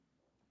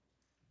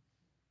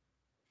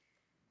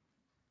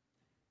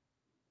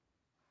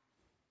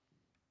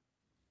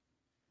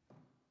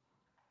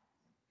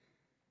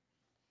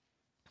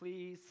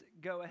Please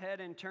go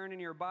ahead and turn in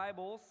your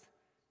Bibles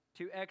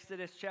to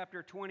Exodus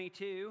chapter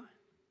 22.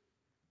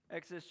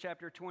 Exodus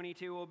chapter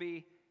 22 will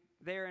be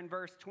there in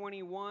verse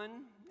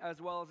 21, as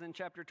well as in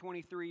chapter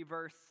 23,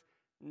 verse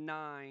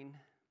 9.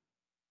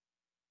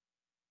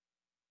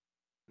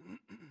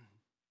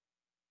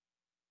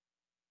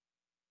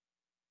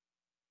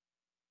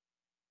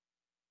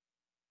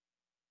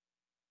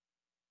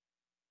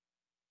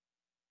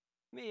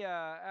 Let me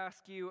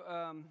ask you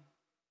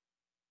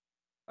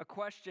a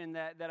question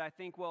that I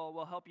think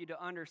will help you to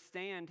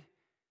understand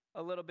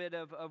a little bit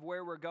of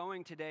where we're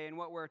going today and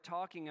what we're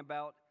talking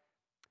about.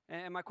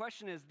 And my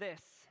question is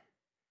this: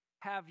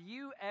 have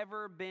you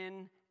ever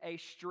been a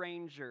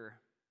stranger?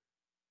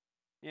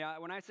 Yeah,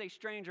 when I say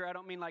stranger, I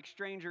don't mean like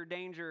stranger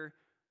danger,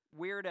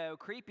 weirdo,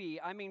 creepy.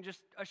 I mean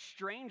just a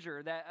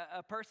stranger, that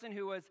a person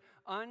who was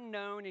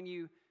unknown and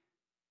you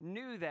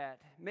knew that.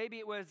 Maybe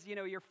it was,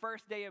 your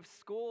first day of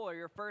school or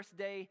your first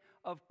day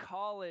of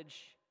college.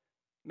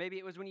 Maybe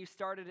it was when you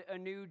started a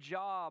new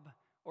job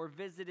or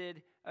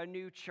visited a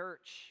new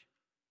church.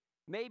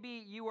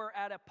 Maybe you were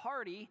at a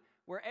party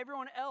where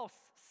everyone else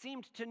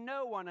seemed to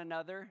know one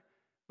another,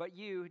 but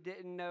you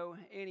didn't know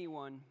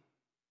anyone.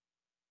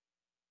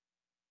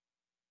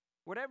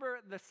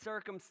 Whatever the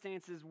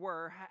circumstances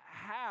were,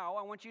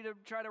 I want you to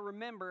try to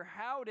remember,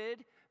 how did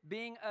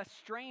being a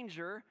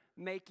stranger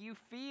make you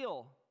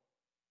feel?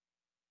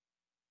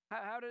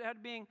 How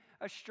did being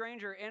a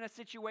stranger in a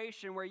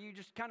situation where you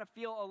just kind of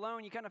feel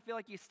alone, you kind of feel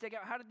like you stick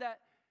out, how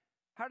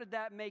did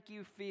that make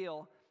you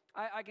feel?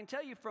 I can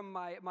tell you from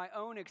my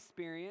own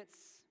experience,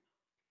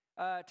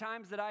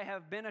 times that I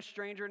have been a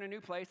stranger in a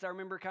new place. I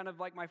remember kind of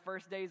like my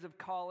first days of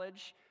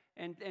college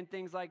and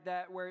things like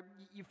that, where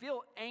you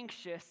feel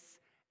anxious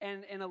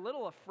and a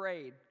little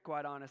afraid,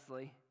 quite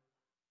honestly.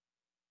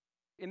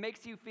 It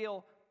makes you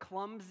feel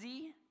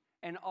clumsy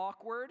and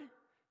awkward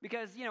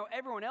because,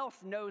 everyone else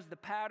knows the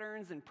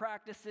patterns and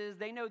practices.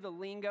 They know the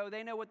lingo.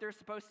 They know what they're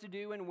supposed to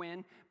do and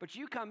when. But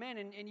you come in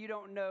and you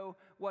don't know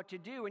what to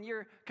do. And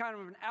you're kind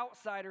of an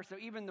outsider. So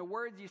even the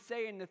words you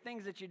say and the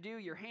things that you do,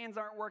 your hands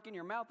aren't working,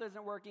 your mouth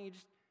isn't working. You're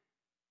just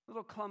a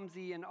little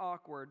clumsy and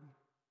awkward.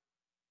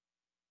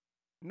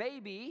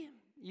 Maybe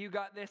you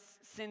got this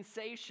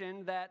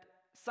sensation that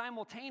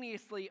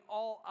simultaneously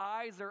all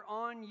eyes are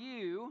on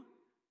you.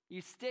 You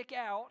stick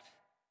out,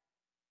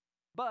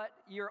 but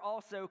you're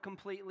also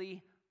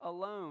completely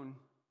alone.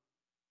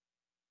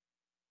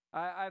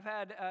 I've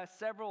had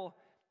several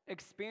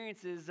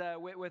experiences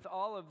with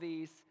all of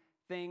these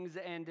things,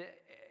 and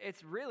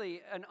it's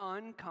really an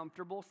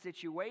uncomfortable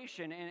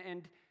situation,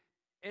 and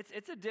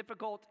it's a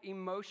difficult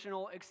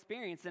emotional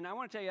experience. And I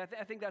want to tell you,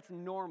 I think that's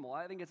normal.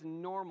 I think it's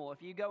normal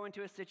if you go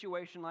into a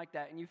situation like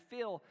that and you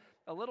feel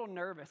a little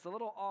nervous, a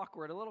little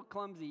awkward, a little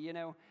clumsy,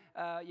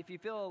 if you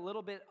feel a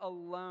little bit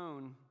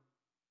alone.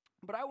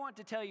 But I want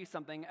to tell you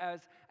something.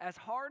 As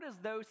hard as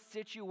those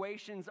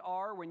situations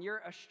are when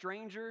you're a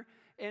stranger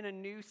in a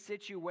new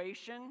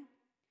situation,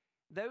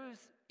 those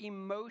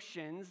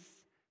emotions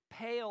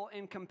pale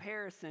in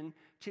comparison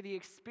to the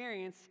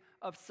experience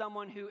of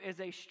someone who is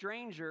a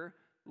stranger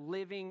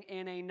living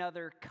in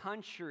another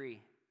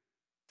country.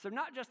 So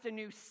not just a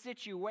new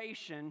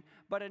situation,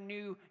 but a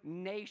new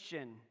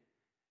nation.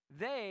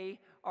 They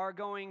are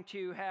going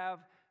to have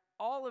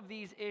all of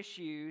these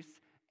issues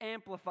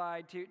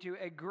amplified to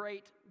a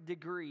great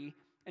degree.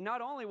 And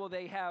not only will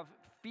they have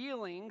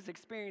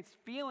experience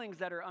feelings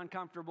that are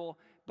uncomfortable,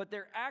 but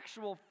their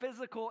actual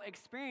physical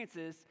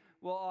experiences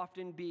will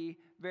often be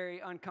very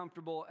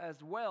uncomfortable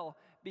as well.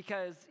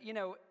 Because,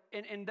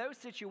 in those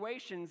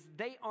situations,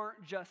 they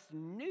aren't just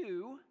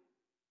new,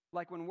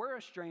 like when we're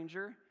a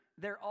stranger,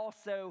 they're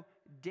also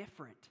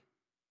different.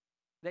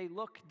 They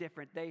look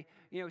different. They,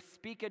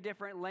 speak a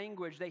different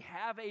language. They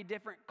have a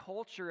different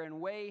culture and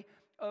way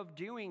of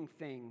doing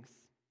things.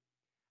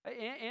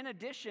 In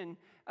addition,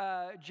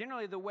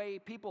 generally the way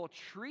people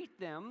treat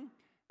them,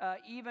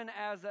 even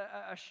as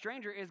a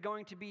stranger, is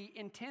going to be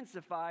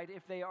intensified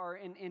if they are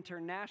an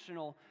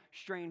international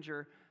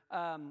stranger.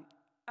 On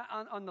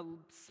the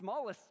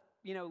smallest,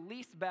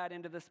 least bad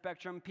end of the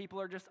spectrum, people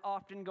are just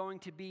often going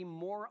to be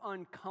more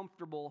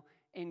uncomfortable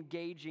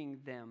engaging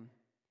them.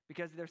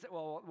 Because they're,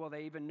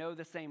 they even know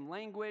the same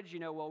language,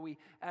 we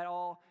at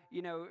all,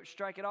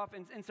 strike it off.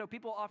 And so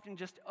people often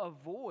just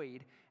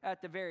avoid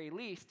at the very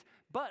least.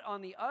 But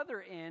on the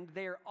other end,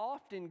 they're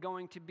often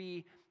going to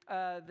be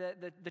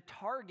the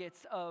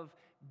targets of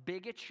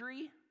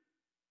bigotry,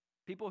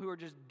 people who are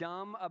just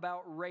dumb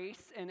about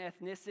race and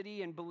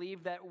ethnicity and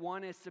believe that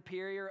one is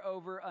superior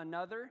over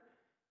another.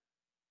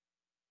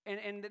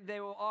 And they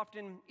will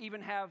often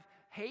even have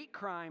hate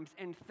crimes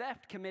and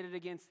theft committed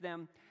against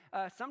them,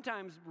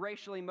 sometimes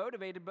racially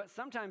motivated, but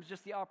sometimes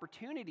just the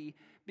opportunity,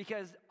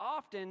 because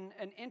often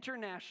an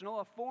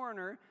international, a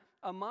foreigner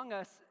among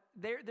us,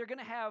 they're going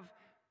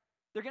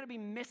to be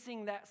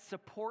missing that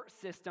support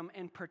system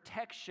and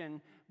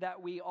protection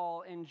that we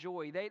all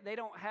enjoy. They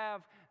don't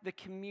have the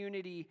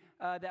community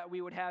that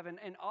we would have,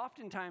 and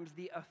oftentimes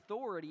the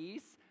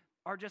authorities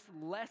are just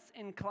less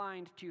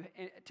inclined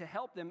to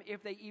help them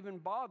if they even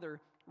bother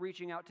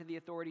reaching out to the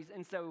authorities.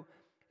 And so,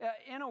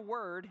 in a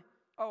word,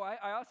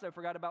 I also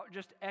forgot about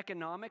just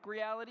economic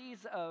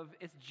realities of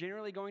it's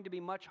generally going to be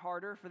much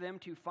harder for them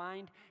to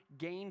find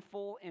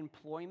gainful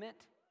employment,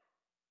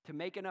 to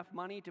make enough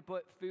money to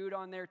put food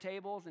on their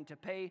tables and to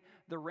pay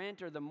the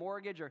rent or the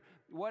mortgage or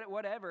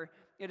whatever.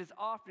 It is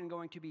often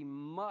going to be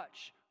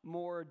much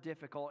more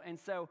difficult. And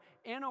so,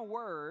 in a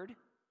word,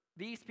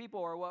 these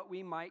people are what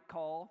we might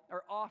call,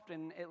 or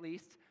often at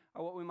least,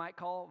 are what we might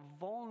call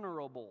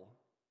vulnerable.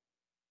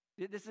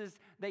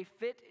 They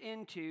fit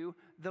into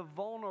the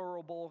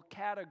vulnerable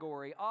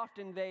category.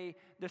 Often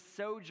the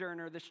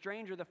sojourner, the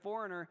stranger, the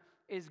foreigner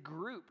is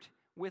grouped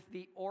with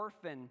the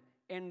orphan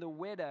and the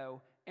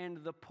widow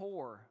and the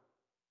poor.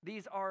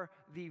 These are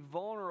the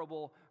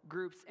vulnerable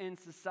groups in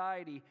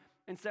society.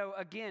 And so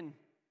again,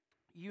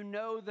 you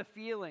know the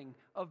feeling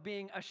of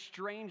being a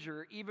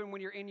stranger, even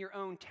when you're in your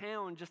own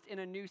town, just in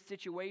a new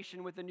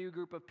situation with a new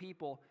group of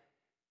people.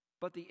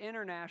 But the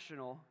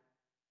international,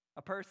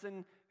 a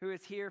person who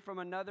is here from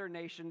another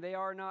nation, they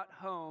are not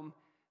home.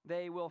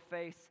 They will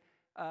face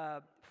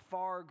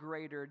far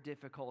greater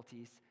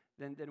difficulties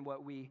than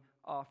what we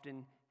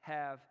often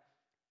have.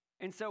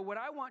 And so what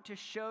I want to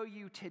show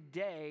you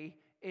today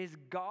is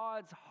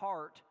God's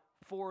heart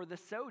for the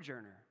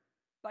sojourner.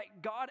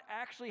 Like God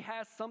actually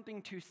has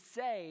something to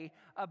say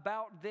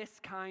about this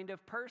kind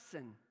of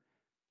person.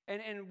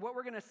 And what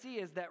we're going to see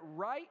is that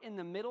right in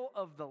the middle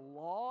of the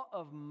law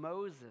of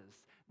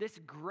Moses, this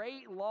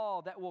great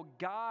law that will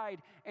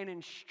guide and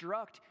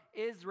instruct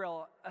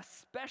Israel,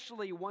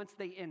 especially once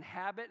they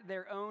inhabit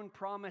their own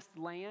promised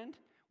land,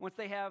 once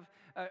they have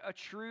a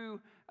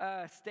true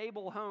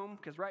stable home,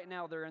 because right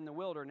now they're in the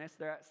wilderness,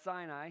 they're at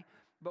Sinai,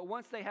 but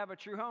once they have a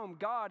true home,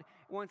 God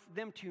wants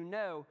them to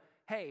know,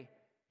 hey,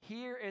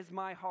 here is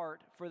my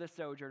heart for the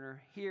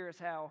sojourner. Here is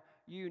how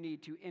you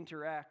need to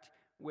interact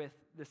with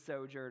the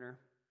sojourner.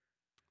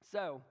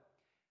 So,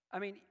 I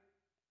mean,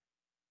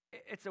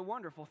 it's a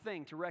wonderful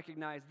thing to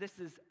recognize this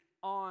is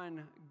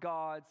on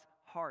God's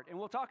heart. And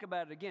we'll talk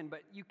about it again,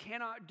 but you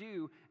cannot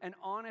do an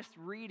honest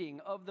reading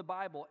of the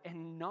Bible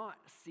and not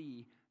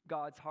see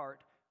God's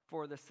heart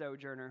for the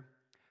sojourner.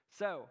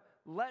 So,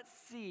 let's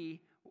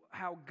see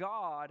how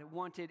God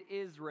wanted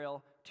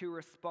Israel to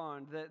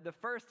respond. The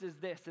first is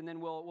this, and then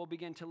we'll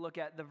begin to look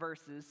at the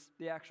verses,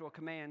 the actual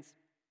commands.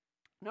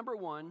 Number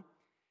one,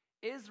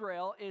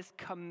 Israel is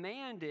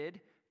commanded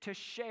to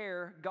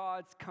share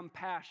God's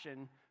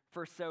compassion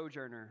for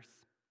sojourners.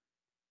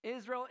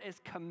 Israel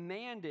is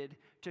commanded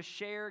to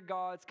share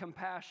God's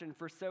compassion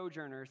for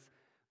sojourners.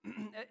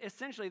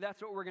 Essentially,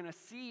 that's what we're going to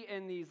see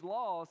in these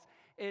laws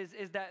is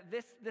that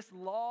this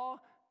law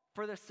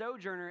for the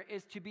sojourner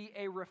is to be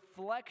a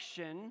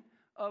reflection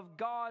of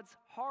God's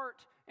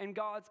heart and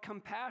God's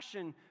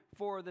compassion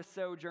for the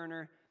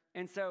sojourner.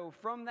 And so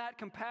from that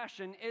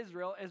compassion,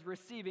 Israel is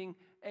receiving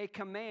a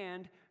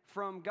command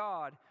from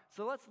God.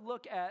 So let's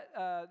look at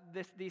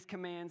these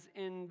commands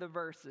in the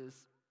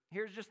verses.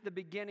 Here's just the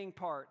beginning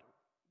part.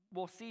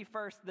 We'll see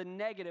first the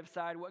negative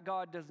side, what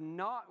God does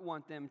not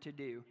want them to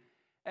do.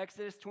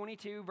 Exodus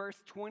 22,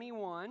 verse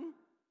 21,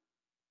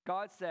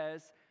 God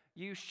says,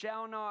 "You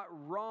shall not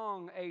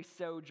wrong a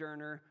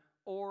sojourner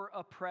or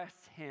oppress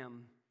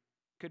him."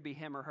 Could be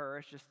him or her,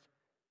 it's just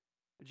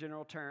a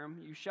general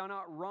term. You shall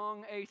not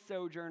wrong a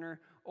sojourner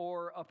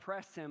or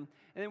oppress him.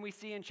 And then we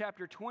see in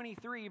chapter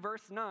 23,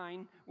 verse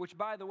 9, which,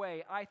 by the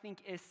way, I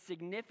think is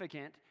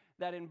significant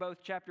that in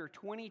both chapter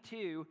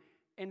 22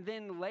 and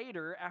then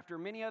later, after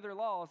many other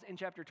laws, in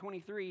chapter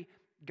 23,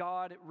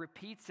 God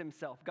repeats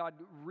himself. God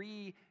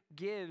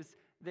re-gives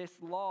this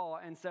law.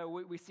 And so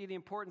we see the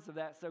importance of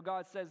that. So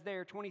God says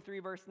there, 23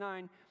 verse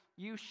 9,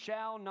 "You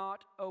shall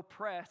not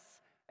oppress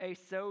a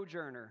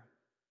sojourner."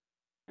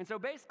 And so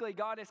basically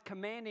God is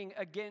commanding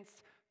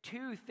against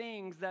two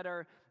things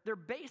they're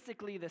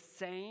basically the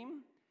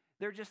same.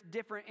 They're just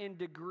different in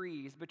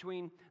degrees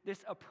between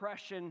this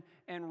oppression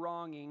and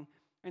wronging.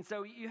 And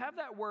so you have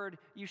that word,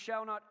 "you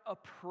shall not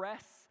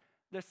oppress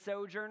the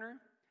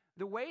sojourner."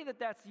 The way that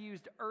that's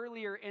used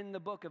earlier in the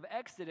book of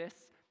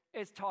Exodus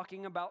is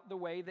talking about the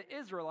way the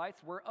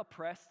Israelites were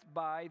oppressed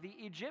by the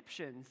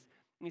Egyptians.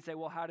 And you say,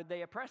 well, how did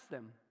they oppress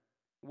them?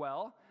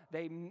 Well,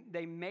 they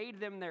made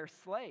them their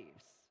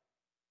slaves.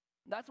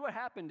 That's what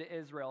happened to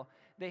Israel.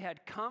 They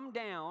had come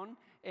down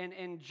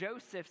in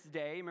Joseph's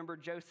day. Remember,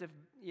 Joseph,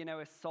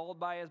 is sold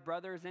by his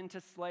brothers into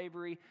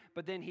slavery,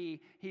 but then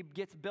he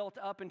gets built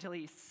up until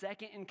he's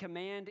second in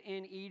command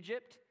in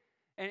Egypt.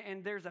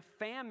 And there's a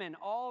famine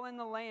all in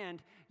the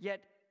land,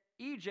 yet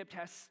Egypt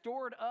has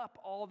stored up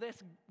all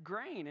this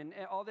grain and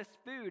all this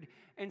food.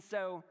 And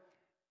so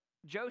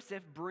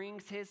Joseph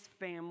brings his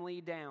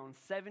family down.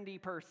 70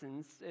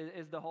 persons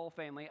is the whole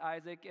family.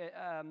 Isaac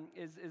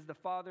is the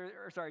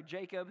father,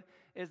 Jacob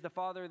is the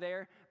father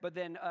there. But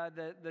then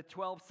the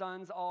 12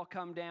 sons all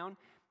come down.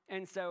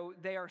 And so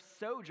they are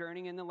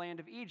sojourning in the land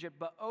of Egypt.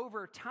 But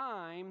over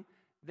time,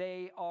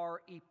 they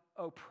are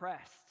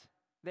oppressed.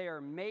 They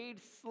are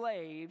made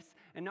slaves.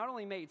 And not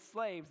only made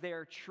slaves, they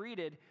are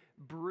treated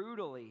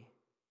brutally.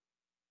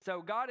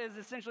 So God is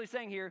essentially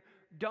saying here,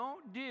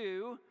 don't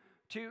do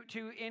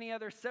to any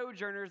other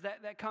sojourners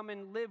that come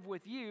and live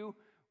with you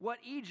what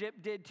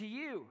Egypt did to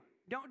you.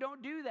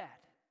 Don't do that.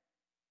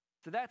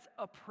 So that's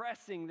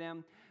oppressing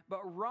them.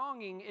 But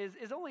wronging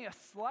is only a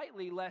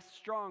slightly less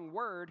strong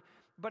word,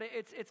 but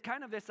it's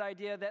kind of this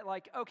idea that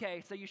like,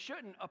 okay, so you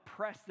shouldn't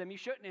oppress them, you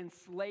shouldn't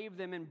enslave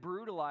them and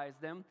brutalize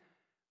them,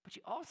 but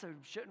you also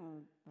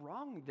shouldn't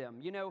wrong them.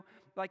 You know,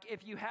 like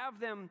if you have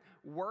them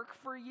work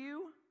for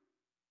you,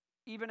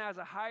 even as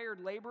a hired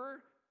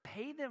laborer,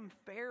 pay them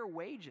fair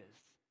wages.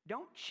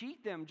 Don't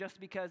cheat them just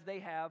because they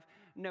have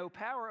no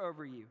power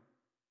over you.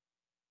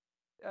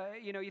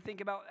 You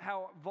think about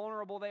how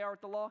vulnerable they are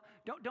with the law.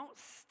 Don't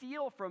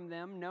steal from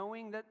them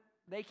knowing that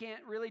they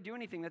can't really do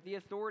anything, that the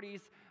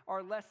authorities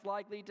are less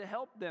likely to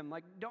help them.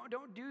 Like,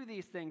 don't do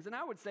these things. And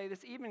I would say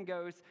this even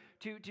goes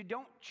to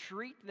don't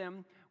treat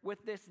them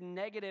with this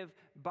negative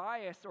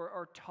bias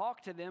or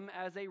talk to them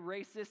as a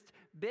racist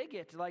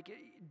bigot. Like,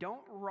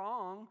 don't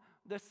wrong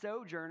the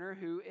sojourner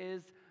who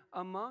is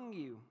among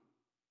you.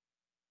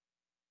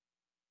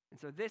 And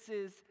so this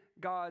is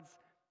God's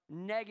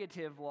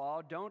negative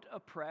law. Don't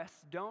oppress,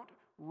 don't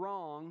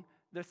wrong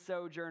the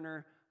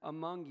sojourner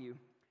among you.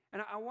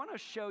 And I want to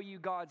show you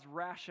God's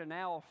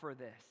rationale for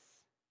this.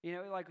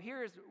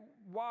 Here's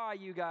why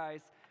you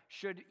guys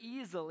should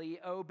easily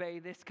obey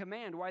this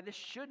command, why this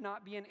should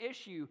not be an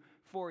issue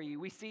for you.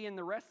 We see in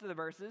the rest of the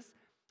verses,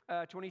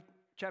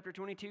 chapter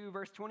 22,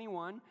 verse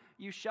 21,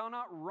 you shall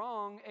not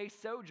wrong a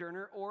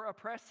sojourner or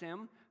oppress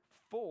him,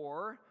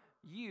 for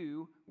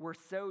you were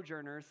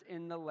sojourners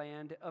in the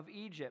land of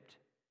Egypt.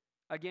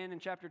 Again, in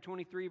chapter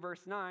 23,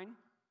 verse 9,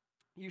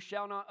 you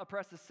shall not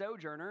oppress a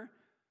sojourner.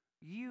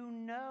 You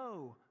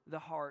know the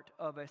heart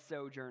of a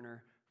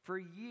sojourner, for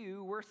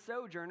you were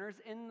sojourners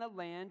in the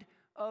land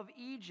of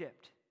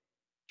Egypt.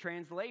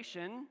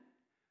 Translation,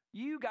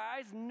 you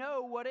guys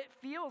know what it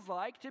feels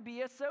like to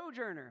be a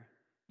sojourner.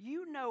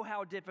 You know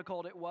how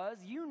difficult it was.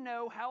 You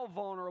know how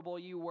vulnerable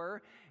you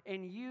were,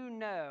 and you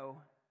know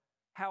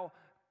how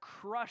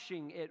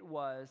crushing it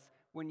was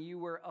when you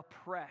were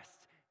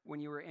oppressed, when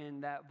you were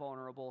in that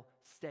vulnerable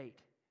state.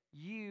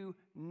 You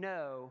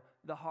know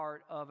the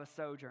heart of a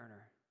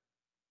sojourner.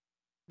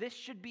 This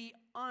should be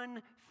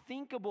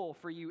unthinkable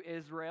for you,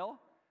 Israel.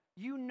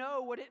 You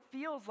know what it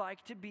feels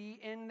like to be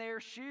in their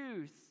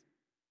shoes.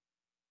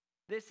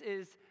 This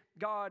is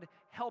God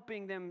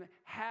helping them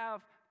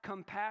have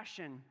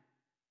compassion.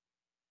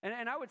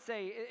 And I would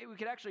say we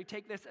could actually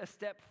take this a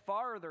step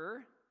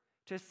farther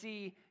to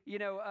see,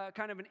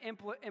 kind of an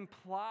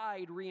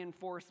implied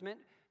reinforcement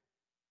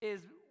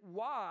is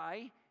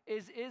why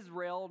is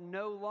Israel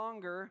no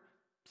longer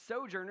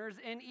sojourners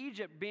in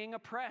Egypt, being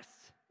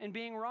oppressed and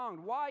being wronged?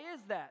 Why is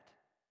that?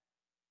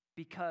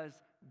 Because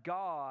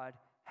God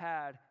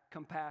had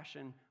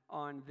compassion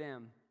on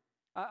them.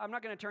 I'm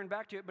not going to turn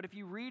back to it, but if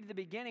you read the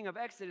beginning of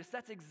Exodus,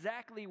 that's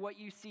exactly what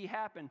you see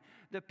happen.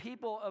 The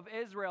people of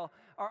Israel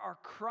are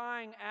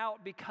crying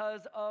out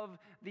because of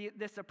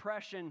this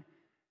oppression,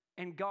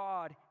 and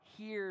God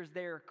hears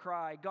their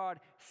cry. God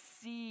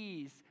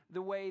sees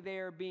the way they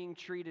are being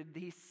treated.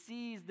 He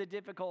sees the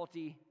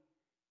difficulty,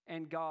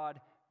 and God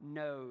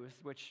knows,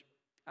 which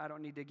I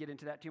don't need to get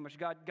into that too much.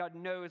 God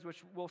knows,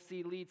 which we'll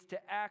see leads to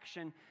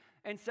action.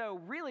 And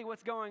so really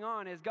what's going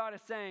on is God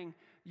is saying,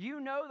 you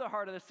know the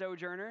heart of the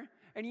sojourner,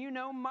 and you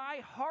know my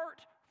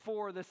heart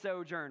for the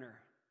sojourner.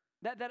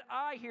 That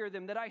I hear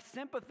them, that I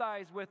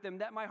sympathize with them,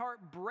 that my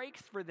heart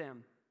breaks for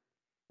them.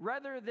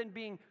 Rather than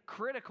being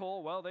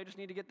critical, well, they just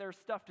need to get their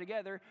stuff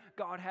together,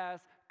 God has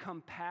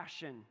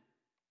compassion.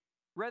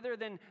 Rather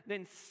than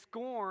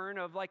scorn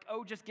of like,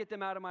 oh, just get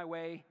them out of my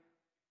way.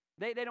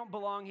 They don't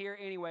belong here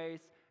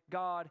anyways.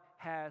 God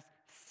has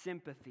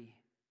sympathy.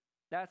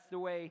 That's the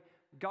way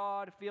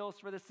God feels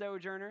for the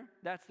sojourner.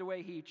 That's the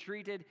way he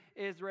treated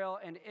Israel,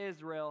 and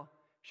Israel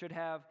should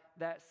have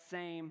that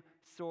same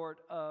sort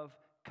of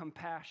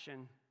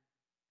compassion.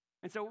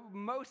 And so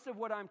most of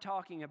what I'm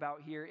talking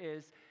about here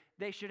is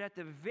they should at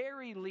the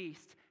very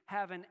least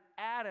have an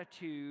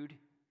attitude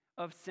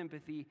of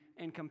sympathy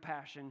and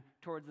compassion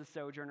towards the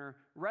sojourner,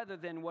 rather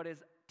than what is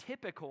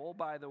typical,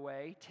 by the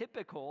way.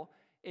 Typical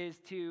is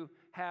to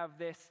have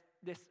this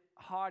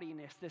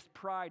haughtiness, this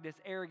pride, this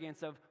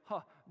arrogance of,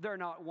 they're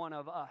not one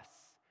of us.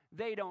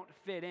 They don't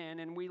fit in,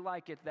 and we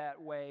like it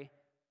that way.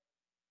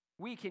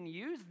 We can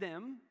use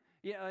them,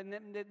 and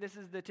this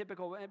is the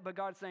typical, but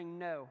God's saying,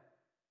 no.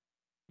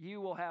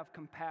 You will have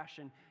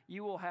compassion.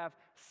 You will have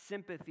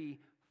sympathy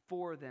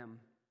for them.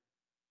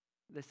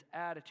 This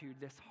attitude,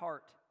 this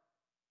heart.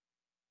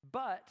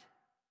 But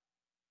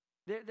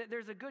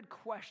there's a good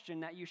question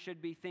that you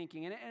should be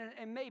thinking, and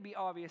it may be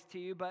obvious to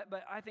you, but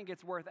I think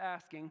it's worth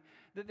asking.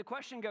 The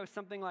question goes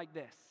something like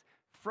this.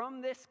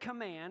 From this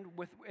command,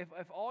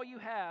 if all you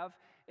have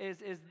is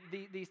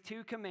these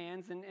two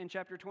commands in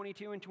chapter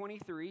 22 and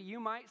 23, you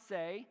might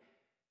say,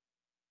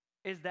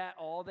 is that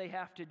all they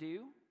have to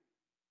do?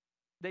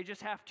 They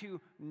just have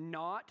to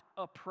not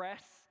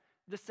oppress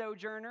the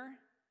sojourner,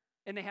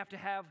 and they have to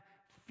have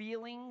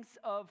feelings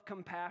of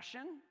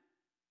compassion?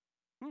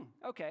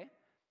 Okay.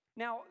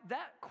 Now,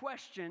 that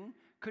question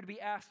could be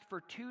asked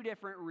for two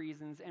different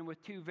reasons and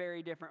with two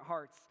very different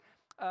hearts.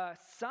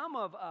 Some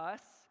of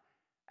us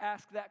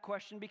ask that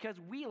question because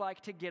we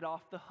like to get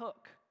off the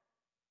hook,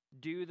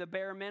 do the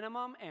bare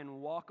minimum,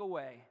 and walk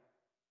away.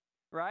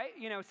 Right?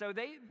 So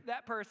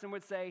that person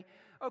would say,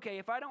 okay,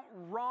 if I don't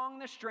wrong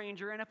the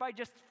stranger and if I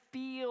just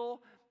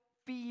feel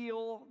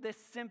this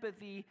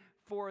sympathy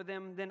for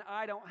them, then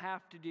I don't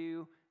have to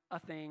do a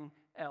thing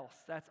else.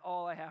 That's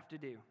all I have to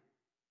do.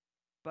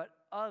 But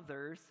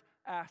others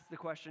ask the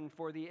question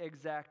for the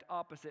exact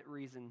opposite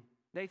reason.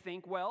 They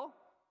think, well,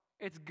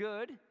 it's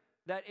good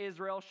that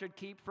Israel should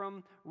keep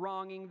from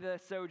wronging the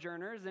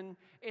sojourners, and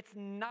it's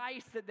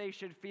nice that they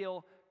should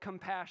feel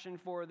compassion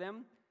for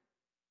them.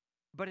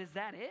 But is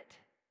that it?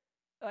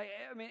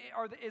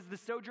 Is the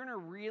sojourner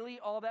really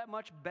all that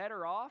much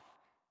better off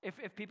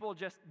if people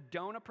just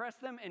don't oppress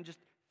them and just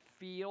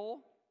feel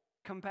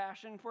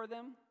compassion for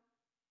them?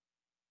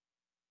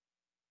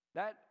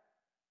 That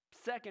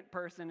second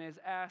person is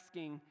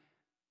asking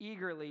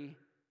eagerly,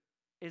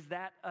 is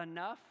that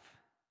enough?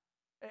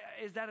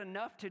 Is that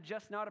enough to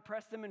just not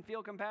oppress them and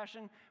feel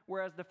compassion?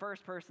 Whereas the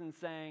first person's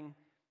saying,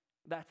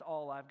 that's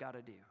all I've got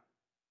to do.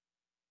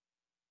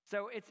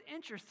 So it's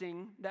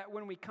interesting that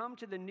when we come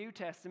to the New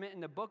Testament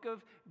in the book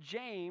of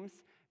James,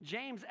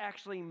 James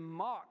actually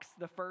mocks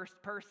the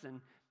first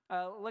person.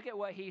 Look at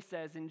what he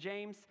says in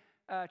James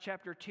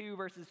chapter 2,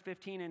 verses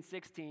 15 and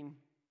 16.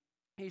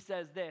 He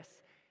says this,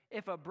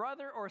 if a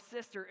brother or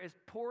sister is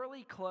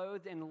poorly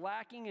clothed and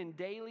lacking in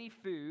daily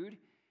food,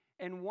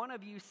 and one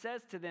of you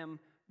says to them,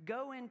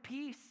 go in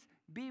peace,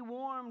 be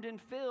warmed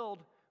and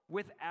filled,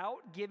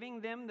 without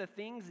giving them the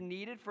things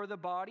needed for the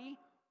body,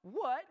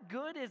 what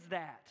good is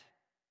that?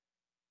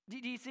 Do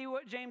you see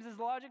what James's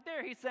logic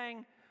there? He's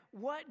saying,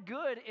 what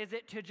good is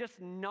it to just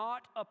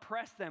not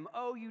oppress them?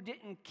 Oh, you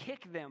didn't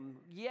kick them.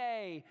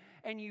 Yay.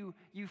 And you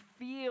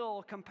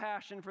feel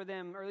compassion for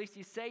them, or at least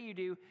you say you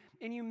do,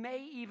 and you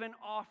may even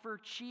offer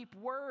cheap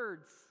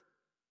words.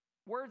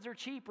 Words are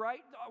cheap,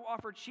 right?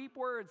 Offer cheap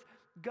words.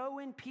 Go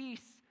in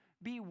peace,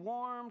 be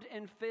warmed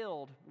and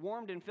filled.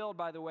 Warmed and filled,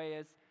 by the way,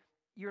 is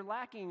you're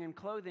lacking in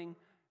clothing,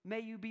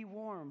 may you be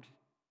warmed.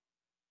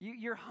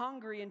 You're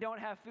hungry and don't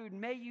have food,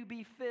 may you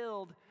be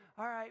filled.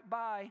 All right,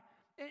 bye.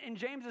 And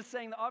James is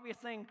saying the obvious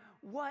thing,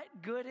 what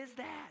good is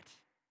that?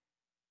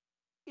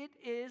 It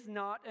is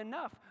not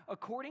enough.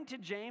 According to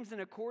James and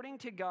according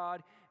to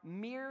God,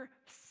 mere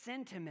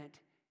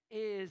sentiment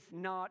is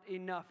not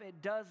enough.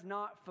 It does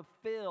not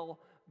fulfill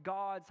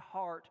God's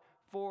heart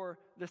for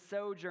the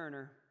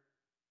sojourner.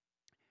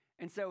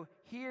 And so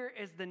here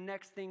is the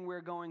next thing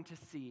we're going to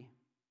see.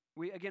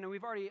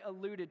 We've already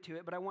alluded to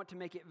it, but I want to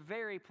make it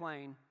very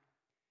plain.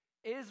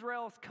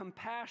 Israel's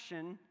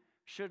compassion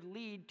should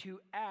lead to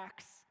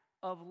acts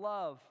of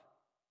love.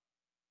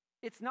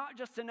 It's not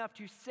just enough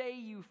to say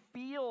you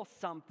feel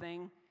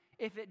something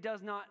if it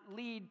does not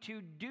lead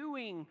to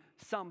doing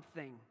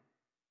something.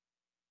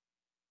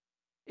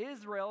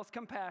 Israel's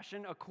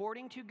compassion,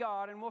 according to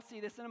God, and we'll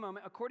see this in a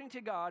moment, according to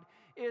God,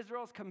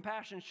 Israel's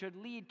compassion should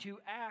lead to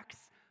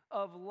acts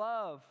of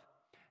love.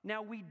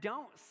 Now, we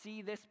don't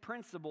see this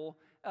principle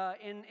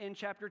in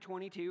chapter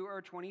 22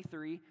 or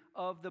 23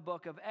 of the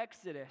book of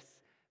Exodus.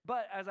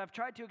 But as I've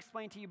tried to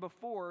explain to you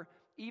before,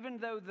 even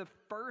though the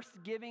first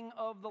giving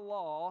of the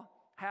law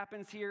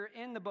happens here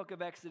in the book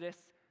of Exodus,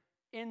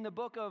 in the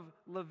book of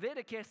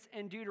Leviticus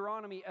and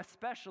Deuteronomy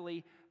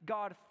especially,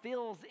 God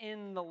fills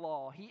in the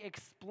law. He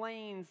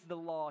explains the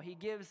law. He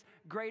gives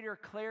greater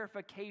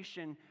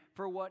clarification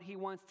for what he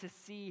wants to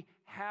see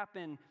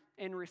happen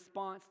in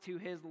response to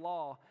his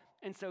law.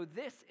 And so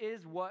this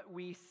is what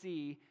we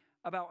see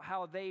about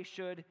how they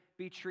should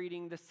be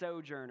treating the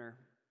sojourner.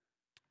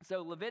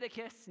 So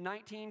Leviticus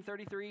 19,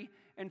 33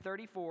 and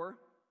 34,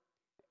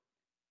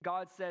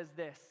 God says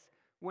this,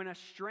 when a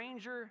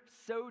stranger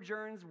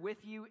sojourns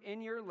with you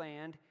in your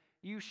land,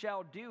 you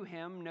shall do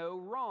him no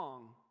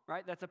wrong.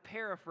 Right? That's a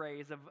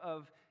paraphrase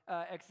of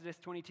Exodus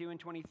 22 and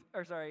 22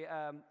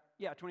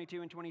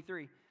 and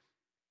 23.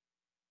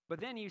 But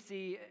then you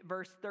see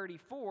verse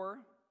 34,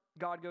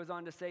 God goes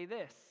on to say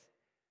this,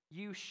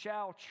 you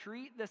shall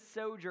treat the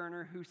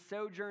sojourner who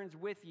sojourns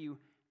with you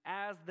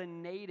as the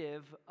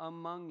native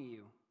among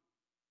you.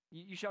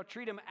 You shall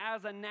treat him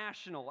as a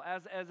national,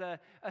 as a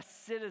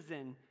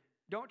citizen.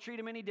 Don't treat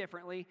him any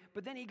differently.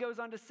 But then he goes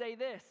on to say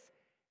this,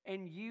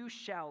 and you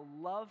shall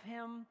love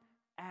him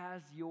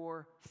as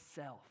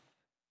yourself.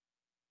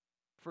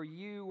 For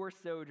you were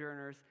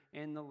sojourners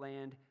in the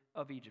land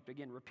of Egypt.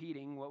 Again,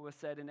 repeating what was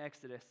said in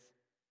Exodus.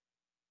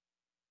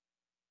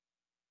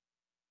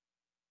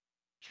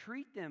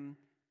 Treat them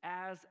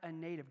as a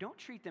native. Don't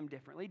treat them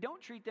differently.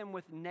 Don't treat them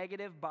with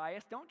negative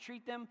bias. Don't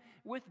treat them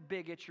with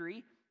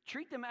bigotry.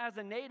 Treat them as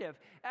a native.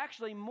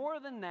 Actually, more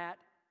than that,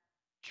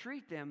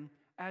 treat them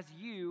as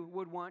you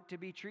would want to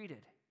be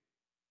treated.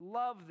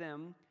 Love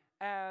them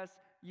as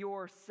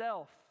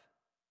yourself.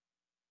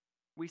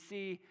 We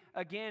see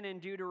again in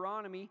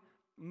Deuteronomy,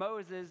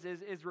 Moses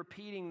is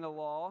repeating the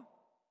law.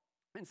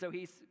 And so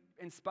he's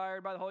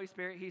inspired by the Holy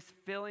Spirit. He's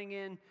filling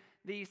in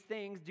these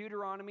things.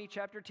 Deuteronomy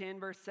chapter 10,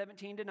 verse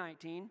 17 to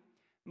 19.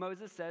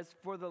 Moses says,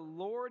 "For the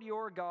Lord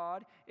your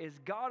God is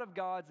God of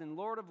gods and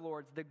Lord of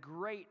lords, the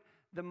great,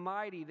 the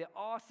mighty, the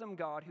awesome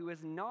God who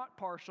is not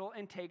partial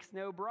and takes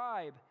no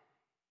bribe.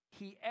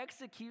 He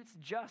executes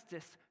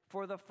justice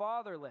for the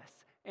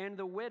fatherless and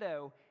the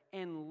widow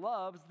and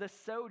loves the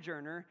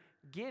sojourner,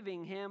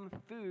 giving him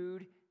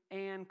food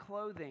and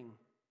clothing.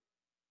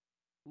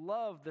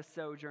 Love the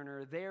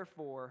sojourner,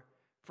 therefore,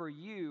 for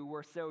you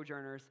were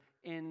sojourners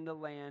in the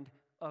land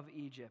of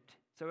Egypt."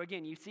 So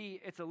again, you see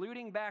it's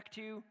alluding back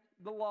to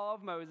the law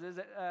of Moses,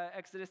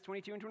 Exodus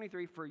 22 and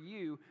 23, "For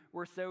you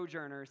were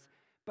sojourners."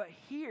 But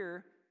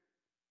here,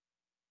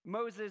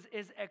 Moses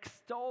is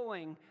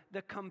extolling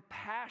the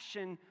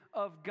compassion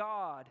of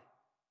God.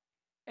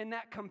 And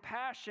that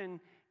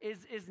compassion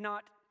is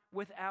not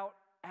without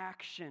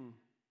action.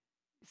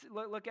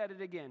 Look at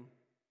it again.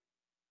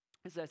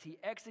 It says, "He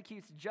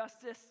executes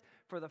justice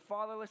for the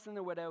fatherless and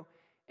the widow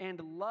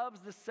and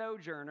loves the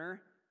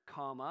sojourner,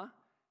 comma,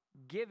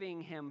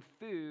 giving him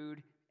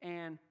food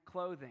and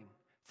clothing."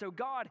 So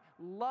God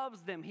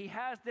loves them. He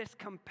has this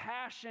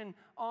compassion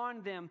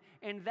on them,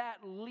 and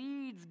that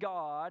leads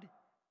God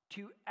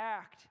to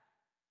act,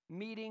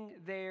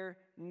 meeting their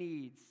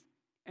needs.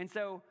 And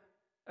so,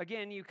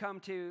 again, you come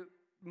to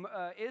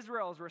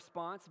Israel's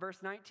response,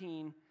 verse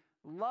 19,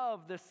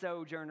 "Love the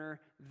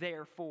sojourner,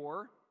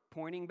 therefore,"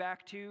 pointing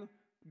back to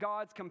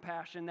God's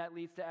compassion that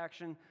leads to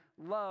action.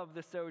 "Love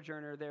the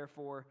sojourner,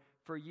 therefore,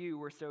 for you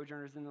were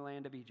sojourners in the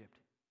land of Egypt."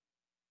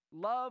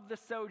 Love the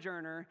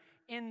sojourner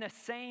in the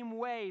same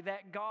way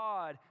that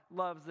God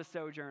loves the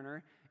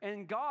sojourner.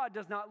 And God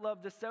does not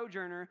love the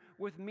sojourner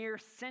with mere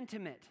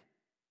sentiment.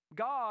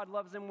 God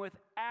loves him with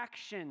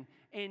action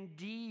and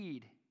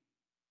deed.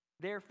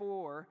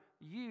 Therefore,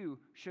 you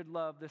should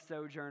love the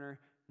sojourner,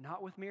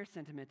 not with mere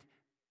sentiment,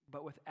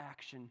 but with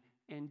action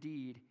and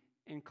deed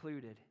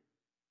included.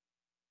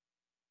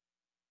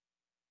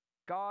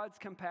 God's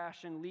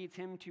compassion leads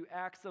him to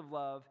acts of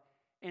love,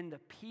 and the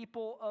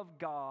people of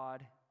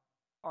God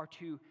are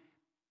to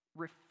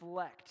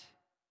reflect,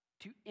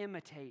 to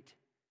imitate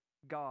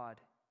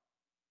God.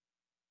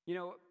 You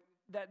know,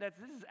 this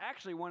is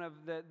actually one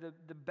of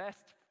the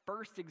best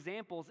first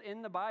examples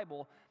in the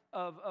Bible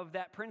of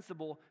that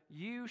principle.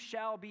 "You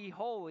shall be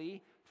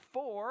holy,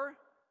 for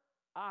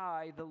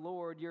I, the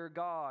Lord your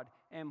God,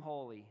 am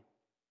holy."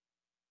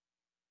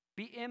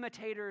 Be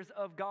imitators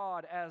of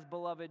God as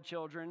beloved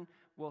children,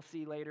 we'll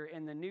see later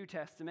in the New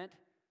Testament.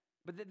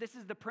 But this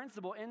is the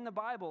principle in the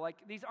Bible.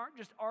 Like, these aren't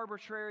just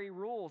arbitrary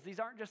rules. These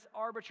aren't just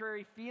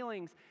arbitrary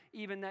feelings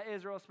even that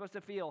Israel is supposed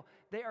to feel.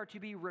 They are to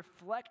be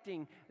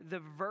reflecting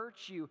the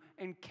virtue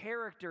and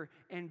character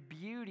and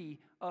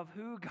beauty of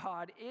who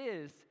God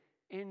is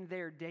in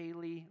their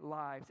daily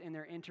lives, in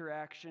their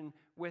interaction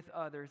with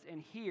others.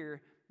 And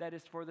here, that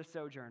is for the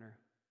sojourner.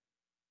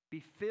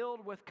 Be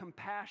filled with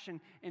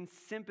compassion and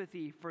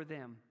sympathy for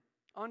them,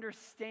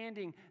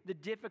 understanding the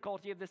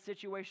difficulty of the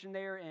situation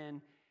they are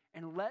in,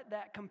 and let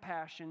that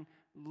compassion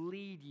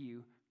lead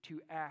you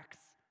to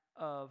acts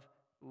of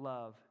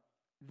love.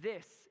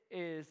 This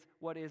is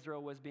what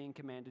Israel was being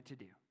commanded to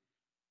do.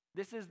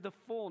 This is the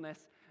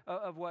fullness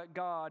of what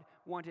God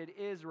wanted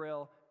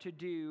Israel to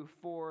do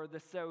for the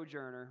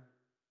sojourner.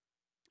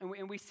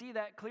 And we see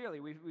that clearly.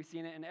 We've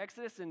seen it in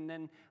Exodus and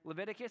then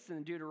Leviticus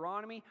and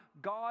Deuteronomy.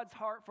 God's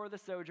heart for the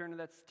sojourner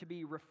that's to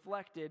be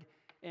reflected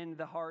in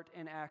the heart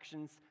and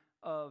actions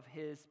of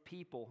his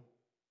people.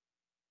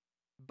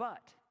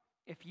 But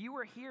if you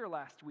were here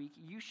last week,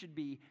 you should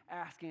be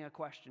asking a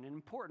question, an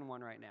important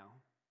one right now.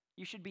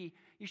 You should be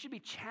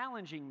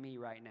challenging me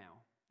right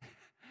now.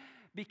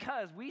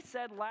 Because we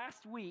said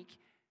last week,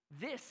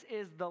 this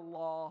is the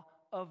law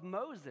of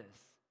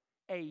Moses,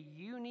 a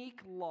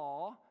unique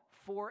law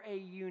for a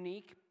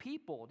unique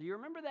people. Do you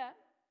remember that?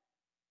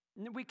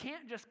 We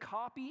can't just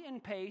copy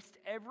and paste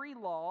every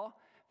law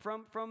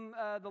from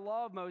the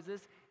law of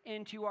Moses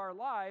into our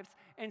lives.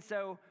 And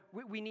so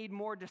we need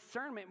more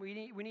discernment. We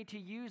need to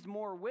use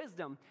more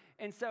wisdom.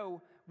 And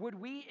so would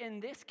we in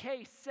this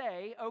case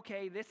say,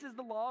 okay, this is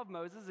the law of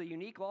Moses, a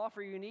unique law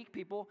for unique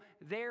people.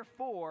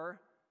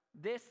 Therefore,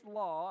 this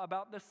law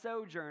about the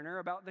sojourner,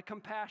 about the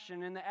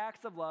compassion and the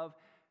acts of love,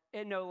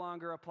 it no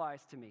longer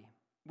applies to me.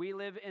 We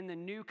live in the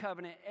new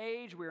covenant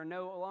age. We are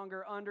no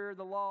longer under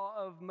the law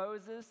of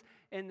Moses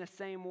in the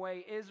same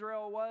way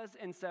Israel was.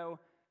 And so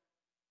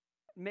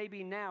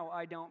maybe now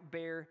I don't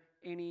bear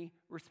any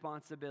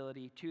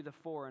responsibility to the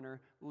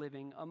foreigner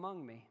living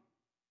among me.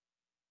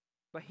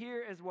 But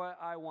here is what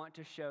I want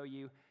to show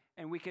you,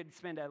 and we could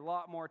spend a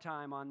lot more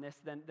time on this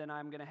than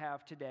I'm going to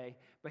have today.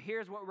 But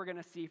here's what we're going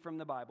to see from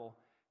the Bible.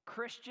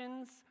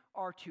 Christians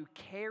are to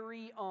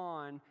carry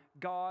on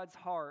God's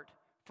heart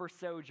for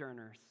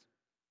sojourners.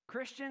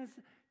 Christians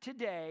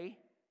today,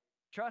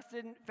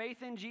 trusted in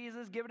faith in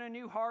Jesus, given a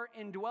new heart,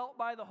 indwelt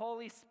by the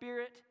Holy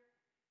Spirit,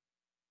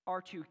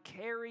 are to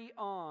carry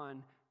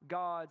on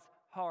God's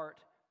heart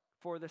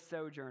for the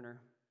sojourner.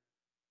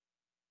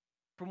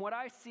 From what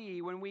I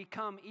see, when we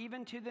come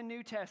even to the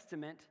New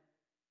Testament,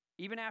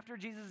 even after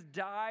Jesus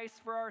dies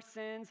for our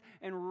sins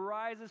and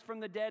rises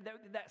from the dead,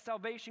 that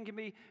salvation can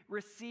be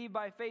received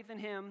by faith in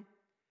him,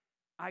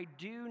 I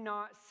do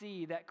not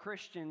see that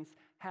Christians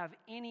have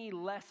any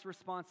less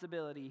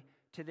responsibility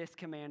to this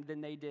command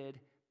than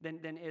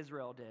than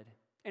Israel did.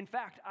 In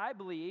fact, I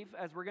believe,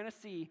 as we're going to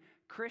see,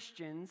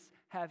 Christians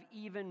have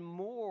even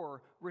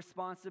more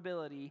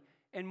responsibility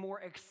and more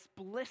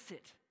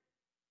explicit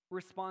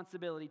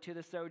responsibility to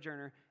the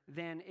sojourner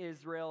than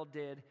Israel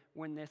did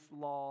when this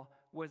law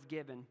was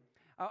given.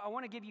 I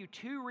want to give you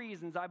two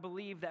reasons I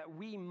believe that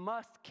we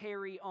must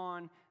carry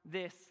on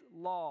this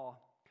law.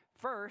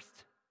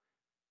 First,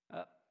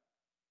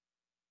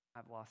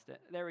 I've lost it.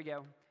 There we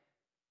go.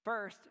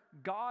 First,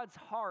 God's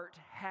heart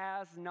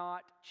has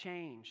not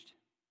changed.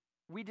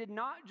 We did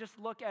not just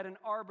look at an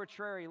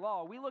arbitrary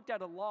law. We looked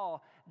at a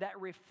law that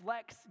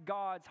reflects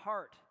God's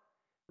heart,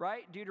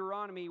 right?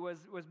 Deuteronomy was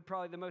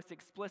probably the most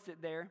explicit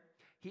there.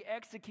 He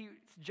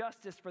executes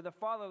justice for the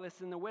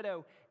fatherless and the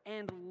widow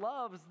and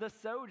loves the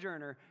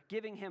sojourner,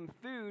 giving him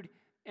food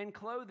and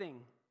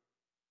clothing.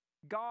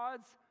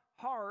 God's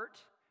heart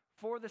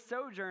for the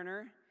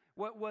sojourner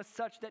was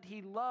such that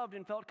he loved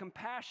and felt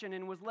compassion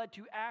and was led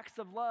to acts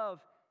of love.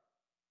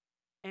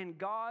 And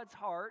God's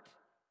heart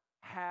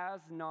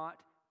has not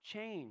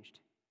changed.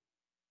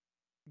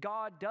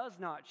 God does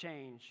not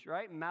change,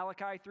 right?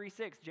 Malachi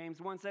 3:6, James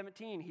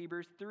 1:17,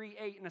 Hebrews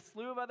 3:8, and a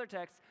slew of other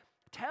texts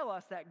tell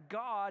us that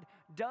God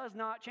does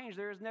not change.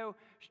 There's no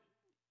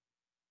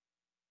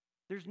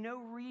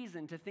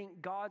reason to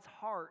think God's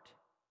heart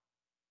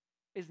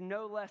is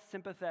no less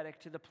sympathetic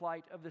to the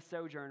plight of the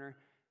sojourner,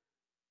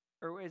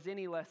 or is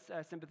any less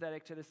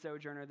sympathetic to the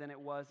sojourner than it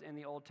was in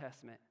the Old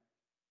Testament.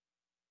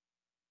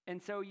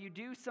 And so you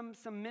do some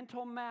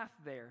mental math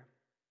there.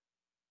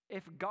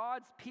 If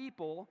God's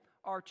people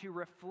are to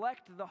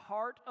reflect the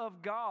heart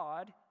of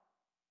God,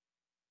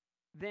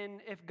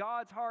 then if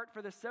God's heart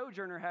for the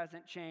sojourner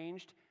hasn't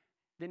changed,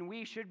 then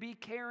we should be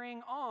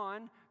carrying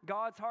on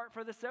God's heart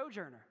for the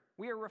sojourner.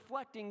 We are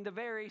reflecting the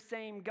very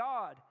same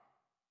God.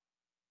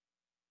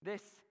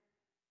 This,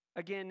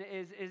 again,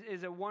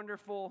 is a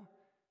wonderful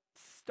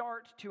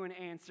start to an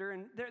answer.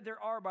 And there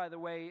are, by the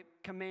way,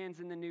 commands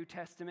in the New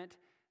Testament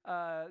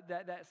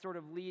that sort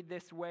of lead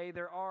this way.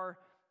 There are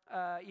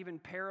even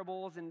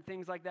parables and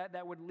things like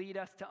that would lead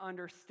us to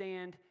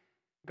understand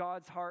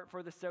God's heart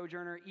for the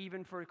sojourner,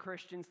 even for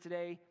Christians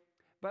today.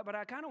 But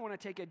I kind of want to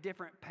take a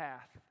different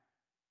path.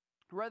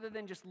 Rather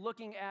than just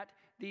looking at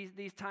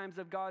these times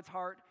of God's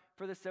heart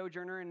for the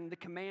sojourner and the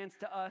commands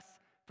to us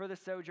for the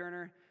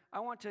sojourner, I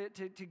want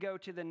to go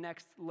to the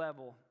next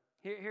level.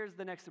 Here's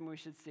the next one we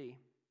should see.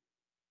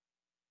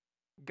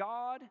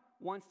 God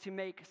wants to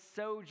make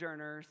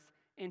sojourners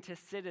into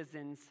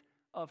citizens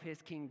of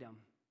his kingdom.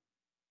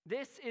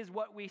 This is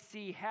what we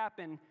see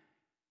happen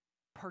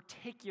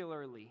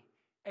particularly,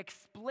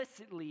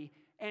 explicitly,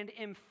 and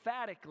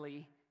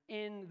emphatically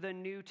in the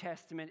New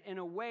Testament in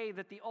a way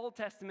that the Old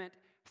Testament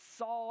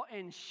saw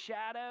in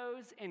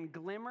shadows and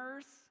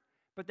glimmers,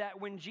 but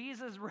that when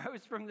Jesus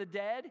rose from the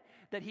dead,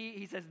 that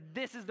he says,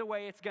 this is the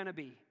way it's going to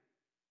be.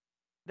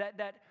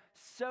 That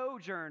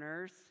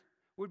sojourners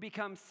would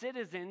become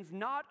citizens,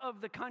 not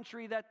of the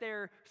country that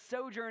they're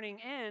sojourning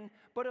in,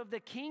 but of the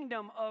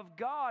kingdom of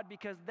God,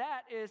 because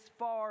that is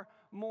far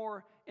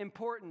more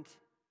important.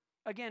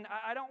 Again,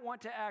 I don't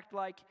want to act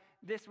like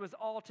this was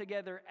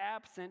altogether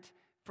absent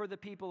for the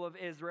people of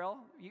Israel.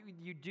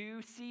 You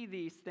do see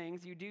these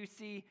things. You do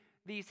see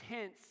these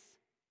hints.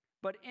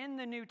 But in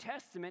the New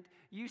Testament,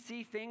 you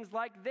see things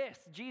like this.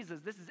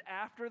 Jesus, this is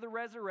after the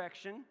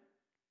resurrection.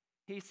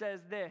 He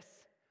says this,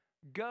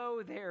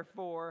 "Go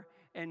therefore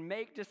and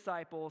make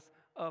disciples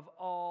of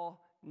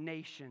all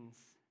nations."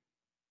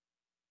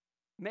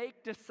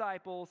 Make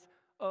disciples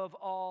of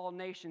all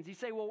nations. You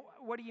say, well,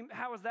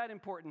 how is that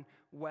important?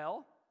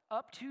 Well,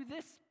 up to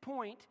this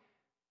point,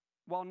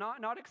 well,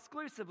 not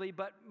exclusively,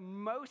 but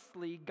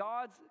mostly,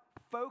 God's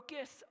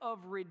focus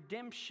of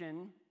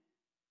redemption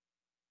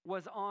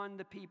was on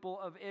the people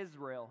of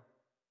Israel.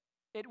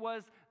 It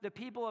was the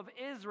people of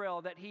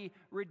Israel that he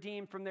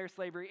redeemed from their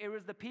slavery. It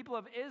was the people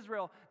of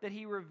Israel that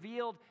he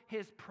revealed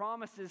his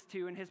promises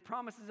to, and his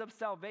promises of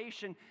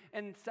salvation,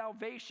 and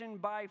salvation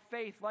by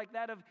faith, like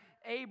that of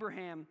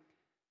Abraham.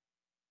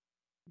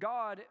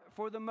 God,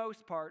 for the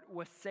most part,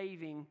 was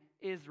saving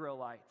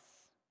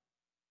Israelites.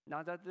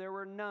 Not that there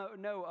were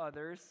no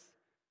others,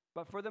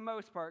 but for the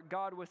most part,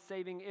 God was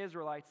saving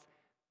Israelites.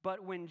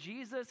 But when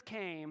Jesus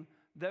came,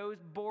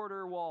 those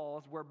border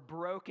walls were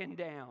broken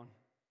down.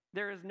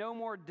 There is no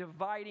more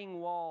dividing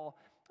wall,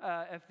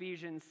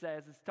 Ephesians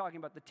says. It's talking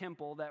about the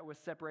temple that was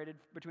separated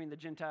between the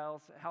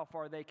Gentiles, how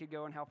far they could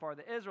go and how far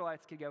the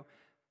Israelites could go.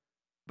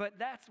 But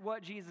that's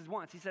what Jesus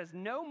wants. He says,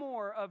 no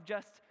more of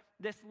just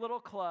this little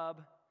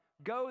club.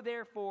 Go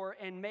therefore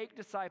and make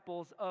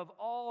disciples of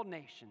all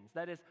nations.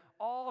 That is,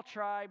 all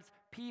tribes,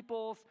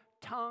 peoples,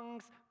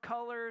 tongues,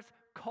 colors,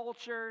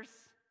 cultures,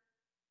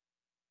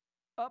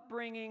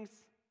 upbringings.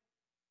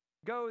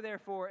 Go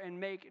therefore and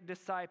make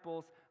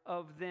disciples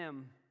of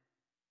them.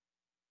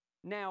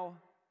 Now,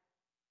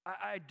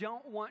 I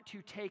don't want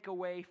to take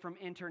away from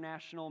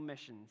international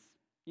missions.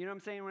 You know what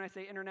I'm saying when I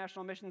say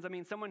international missions? I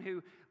mean someone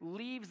who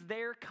leaves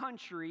their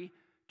country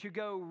to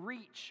go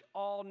reach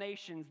all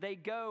nations. They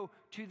go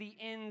to the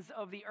ends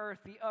of the earth,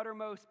 the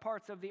uttermost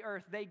parts of the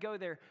earth. They go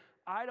there.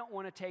 I don't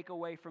want to take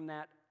away from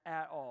that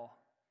at all.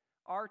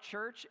 Our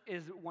church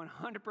is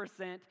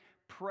 100%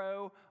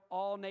 pro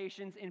all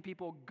nations and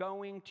people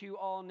going to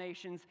all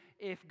nations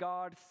if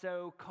God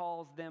so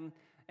calls them.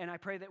 And I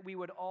pray that we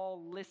would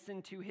all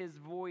listen to his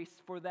voice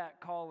for that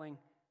calling.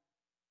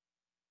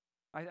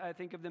 I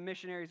think of the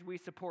missionaries we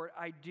support.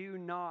 I do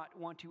not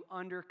want to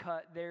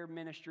undercut their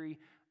ministry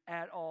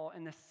at all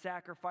and the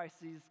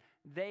sacrifices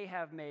they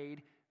have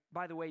made,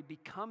 by the way,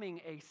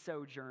 becoming a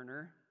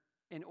sojourner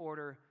in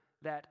order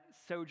that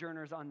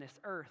sojourners on this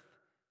earth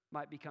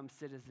might become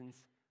citizens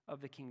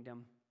of the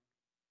kingdom.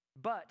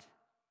 But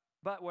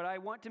what I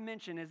want to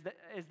mention is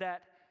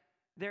that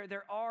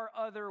there are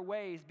other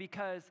ways,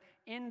 because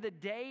in the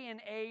day and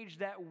age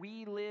that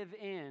we live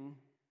in,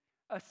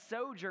 a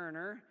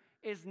sojourner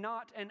is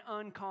not an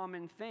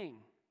uncommon thing.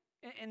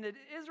 In the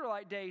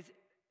Israelite days,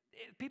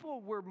 people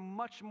were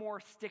much more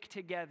stick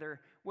together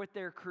with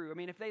their crew. I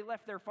mean, if they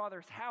left their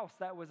father's house,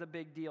 that was a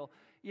big deal.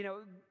 You know,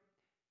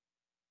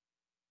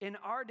 in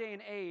our day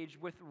and age,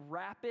 with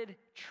rapid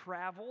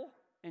travel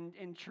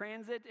and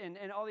transit and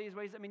all these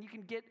ways, I mean, you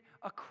can get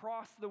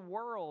across the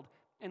world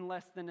in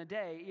less than a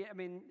day. I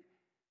mean,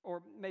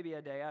 or maybe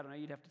a day, I don't know,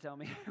 you'd have to tell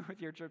me with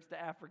your trips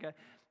to Africa.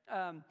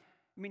 I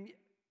mean,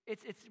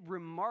 it's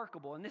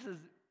remarkable, and this is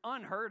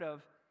unheard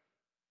of.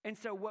 And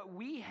so what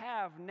we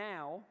have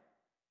now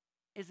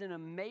is an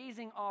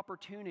amazing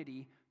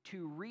opportunity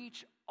to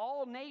reach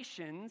all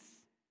nations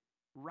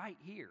right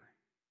here.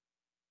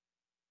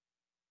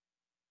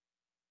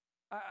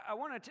 I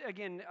want to,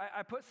 again,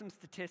 I put some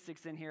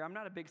statistics in here. I'm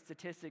not a big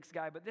statistics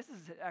guy, but this is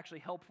actually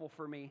helpful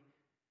for me.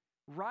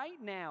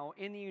 Right now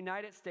in the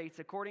United States,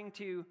 according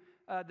to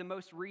the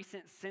most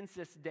recent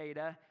census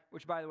data,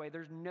 which, by the way,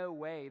 there's no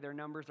way their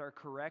numbers are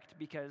correct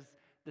because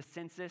the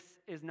census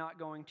is not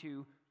going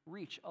to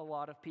reach a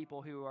lot of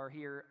people who are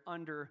here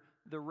under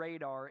the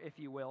radar, if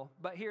you will.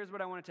 But here's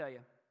what I want to tell you.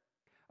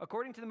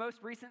 According to the most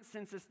recent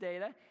census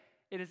data,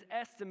 it is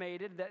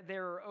estimated that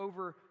there are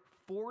over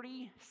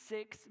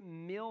 46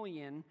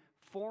 million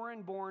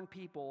foreign-born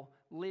people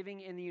living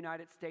in the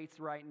United States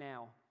right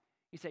now.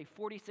 You say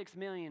 46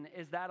 million,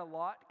 is that a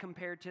lot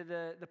compared to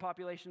the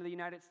population of the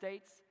United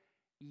States?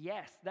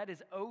 Yes, that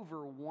is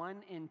over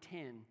 1 in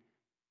 10.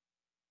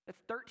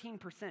 That's 13%.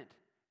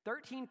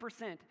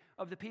 13%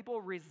 of the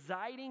people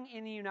residing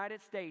in the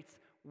United States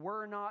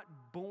were not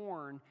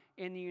born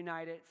in the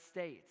United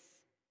States.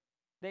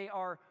 They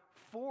are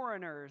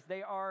foreigners.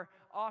 They are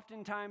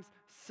oftentimes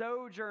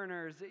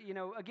sojourners. You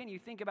know, again, you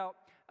think about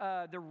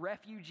the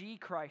refugee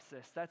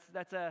crisis.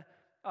 That's a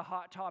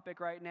hot topic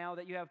right now,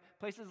 that you have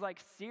places like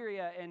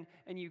Syria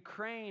and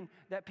Ukraine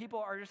that people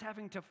are just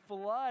having to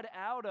flood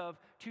out of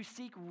to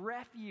seek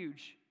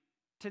refuge,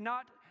 to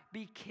not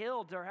be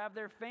killed or have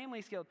their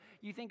families killed.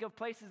 You think of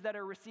places that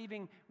are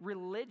receiving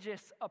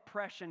religious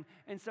oppression,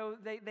 and so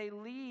they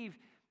leave.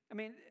 I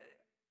mean,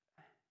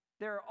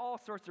 there are all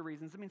sorts of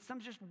reasons. I mean,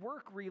 some just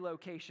work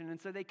relocation, and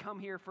so they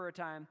come here for a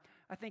time.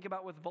 I think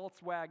about with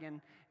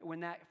Volkswagen, when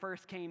that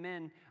first came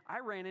in, I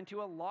ran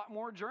into a lot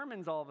more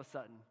Germans all of a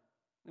sudden.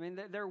 I mean,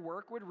 their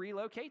work would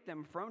relocate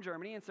them from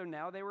Germany, and so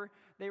now they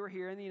were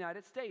here in the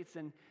United States.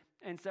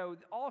 And so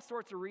all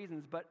sorts of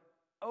reasons, but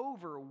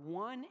over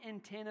 1 in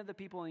 10 of the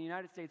people in the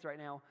United States right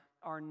now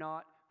are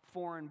not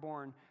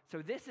foreign-born.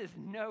 So this is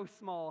no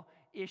small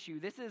issue.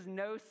 This is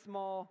no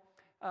small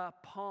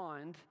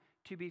pond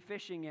to be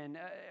fishing in,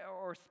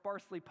 or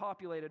sparsely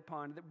populated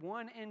pond. That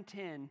 1 in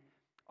 10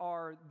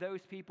 are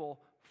those people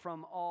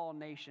from all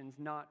nations,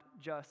 not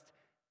just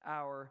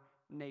our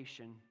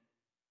nation.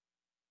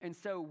 And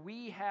so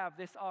we have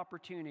this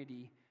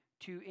opportunity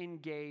to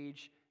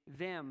engage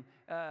them.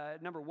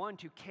 Number one,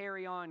 to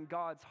carry on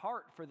God's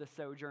heart for the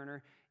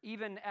sojourner,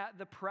 even at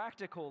the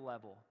practical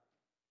level.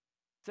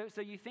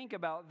 So you think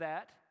about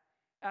that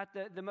at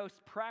the most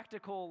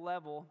practical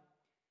level.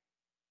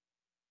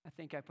 I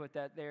think I put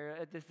that there,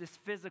 at this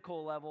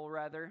physical level,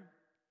 rather,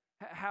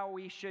 how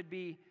we should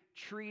be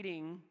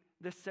treating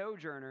the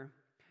sojourner.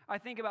 I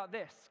think about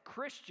this.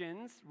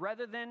 Christians,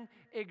 rather than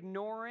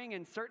ignoring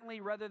and certainly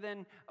rather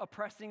than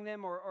oppressing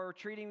them or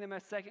treating them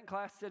as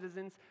second-class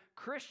citizens,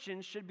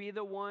 Christians should be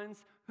the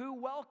ones who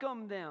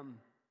welcome them.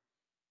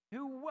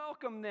 Who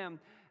welcome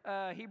them.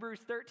 Hebrews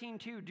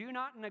 13:2, do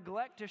not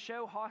neglect to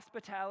show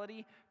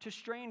hospitality to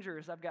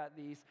strangers. I've got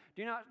these.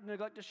 Do not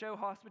neglect to show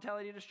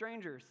hospitality to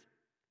strangers.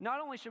 Not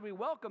only should we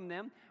welcome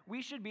them,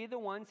 we should be the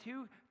ones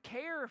who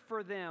care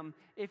for them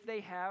if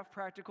they have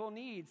practical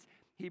needs.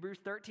 Hebrews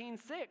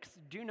 13:6,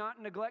 do not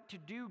neglect to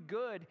do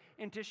good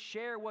and to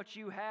share what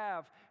you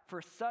have,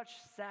 for such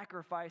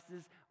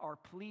sacrifices are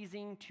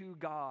pleasing to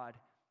God.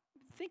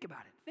 Think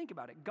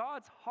about it.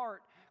 God's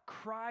heart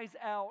cries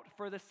out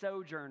for the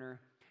sojourner.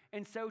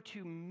 And so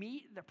to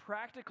meet the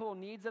practical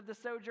needs of the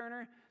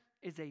sojourner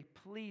is a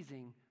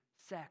pleasing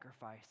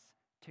sacrifice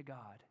to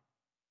God.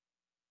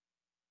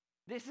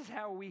 This is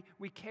how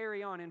we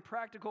carry on in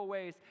practical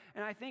ways.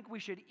 And I think we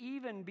should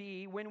even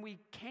be, when we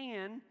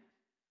can,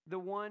 the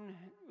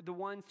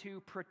ones who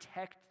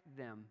protect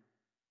them.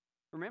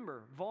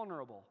 Remember,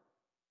 vulnerable.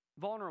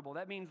 Vulnerable.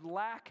 That means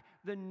lack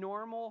the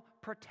normal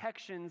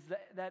protections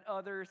that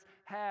others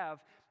have.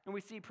 And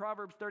we see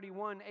Proverbs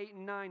 31, 8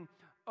 and 9.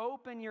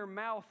 Open your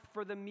mouth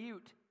for the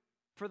mute,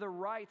 for the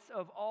rights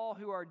of all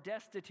who are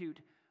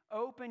destitute.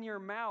 Open your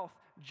mouth,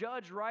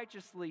 judge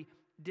righteously,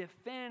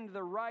 defend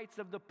the rights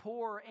of the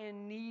poor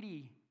and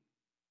needy.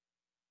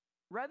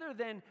 Rather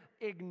than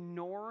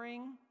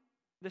ignoring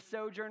the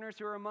sojourners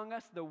who are among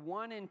us, the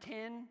 1 in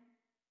 10,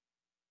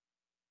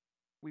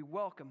 we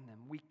welcome them,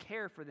 we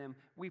care for them,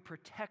 we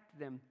protect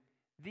them.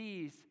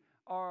 This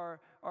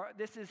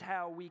is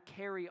how we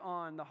carry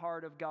on the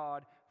heart of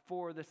God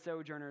for the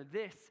sojourner.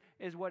 This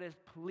is what is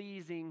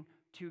pleasing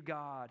to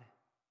God.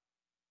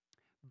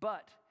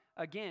 But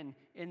again,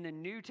 in the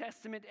New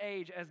Testament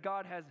age, as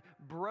God has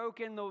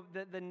broken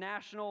the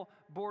national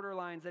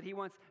borderlines, that he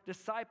wants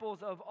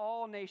disciples of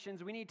all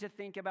nations, we need to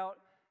think about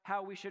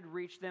how we should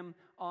reach them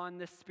on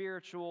the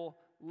spiritual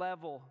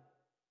level.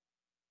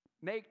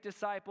 Make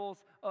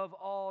disciples of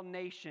all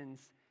nations.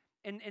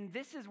 And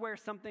this is where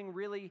something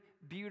really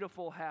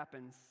beautiful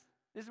happens.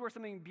 This is where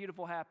something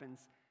beautiful happens.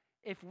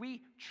 If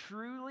we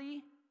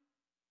truly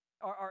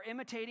are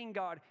imitating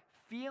God,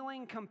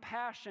 feeling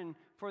compassion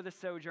for the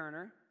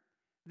sojourner,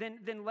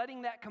 then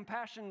letting that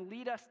compassion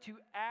lead us to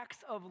acts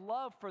of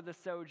love for the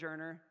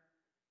sojourner,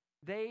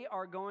 they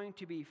are going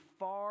to be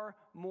far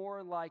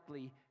more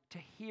likely to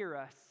hear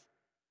us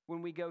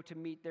when we go to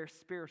meet their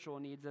spiritual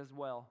needs as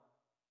well.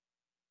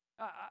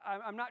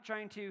 I'm not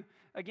trying to,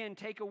 again,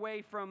 take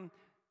away from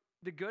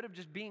the good of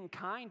just being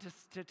kind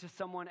to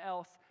someone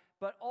else,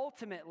 but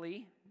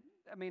ultimately,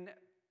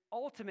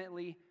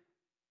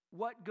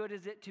 what good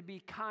is it to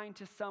be kind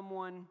to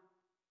someone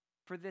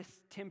for this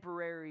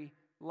temporary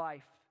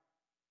life?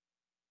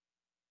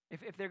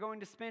 If they're going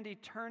to spend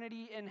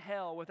eternity in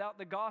hell without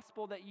the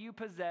gospel that you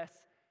possess,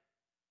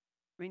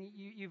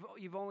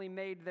 you've only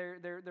made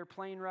their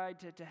plane ride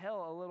to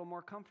hell a little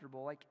more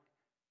comfortable. Like,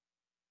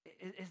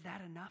 is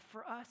that enough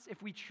for us?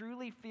 If we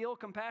truly feel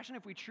compassion,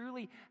 if we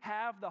truly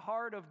have the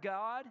heart of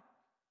God,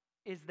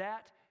 is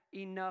that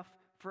enough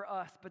for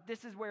us? But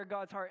this is where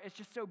God's heart, it's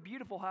just so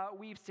beautiful how it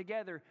weaves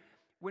together.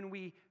 When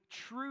we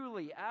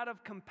truly, out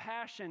of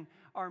compassion,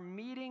 are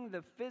meeting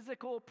the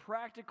physical,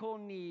 practical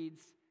needs,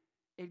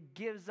 it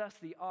gives us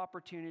the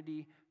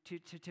opportunity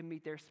to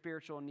meet their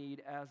spiritual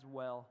need as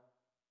well.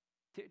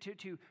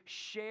 To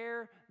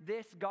share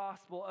this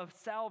gospel of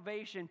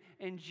salvation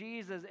in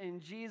Jesus and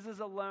Jesus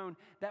alone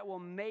that will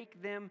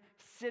make them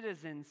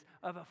citizens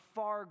of a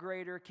far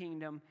greater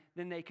kingdom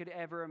than they could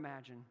ever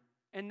imagine.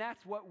 And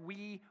that's what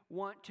we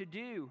want to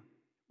do.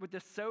 With the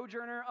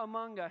sojourner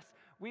among us,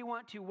 we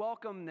want to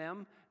welcome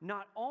them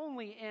not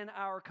only in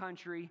our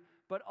country,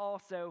 but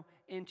also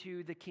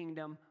into the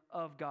kingdom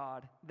of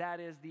God.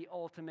 That is the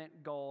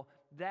ultimate goal.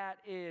 That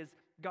is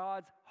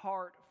God's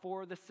heart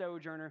for the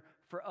sojourner,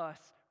 for us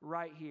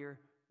right here,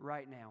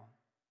 right now.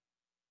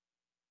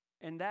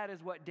 And that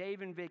is what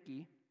Dave and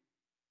Vicky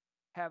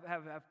have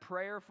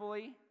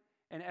prayerfully,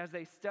 and as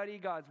they study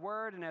God's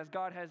word, and as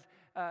God has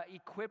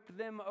equipped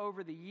them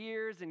over the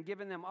years and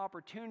given them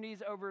opportunities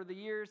over the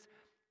years,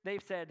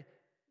 they've said,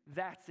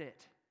 that's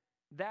it.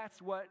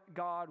 That's what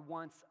God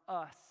wants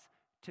us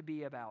to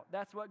be about.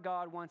 That's what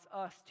God wants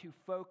us to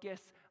focus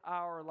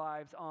our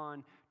lives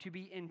on, to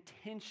be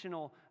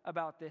intentional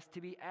about this,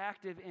 to be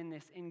active in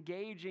this,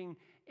 engaging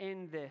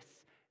in this.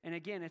 And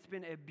again, it's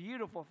been a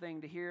beautiful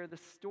thing to hear the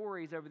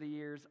stories over the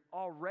years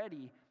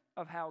already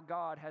of how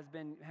God has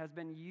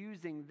been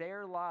using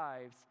their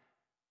lives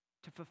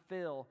to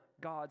fulfill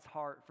God's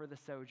heart for the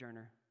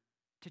sojourner,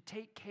 to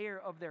take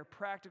care of their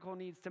practical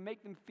needs, to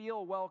make them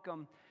feel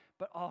welcome,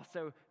 but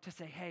also to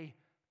say, hey,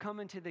 come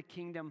into the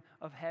kingdom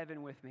of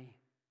heaven with me.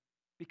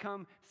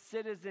 Become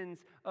citizens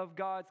of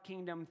God's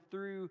kingdom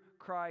through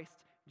Christ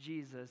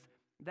Jesus.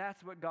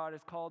 That's what God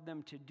has called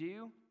them to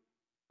do.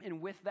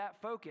 And with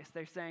that focus,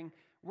 they're saying,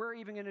 we're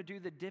even going to do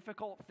the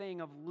difficult thing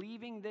of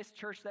leaving this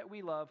church that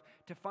we love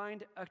to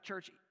find a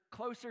church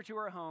closer to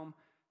our home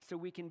so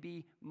we can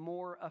be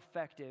more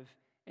effective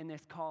in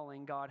this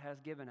calling God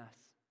has given us.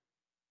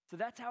 So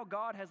that's how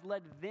God has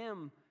led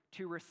them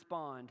to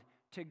respond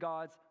to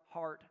God's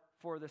heart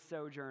for the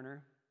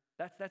sojourner.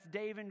 That's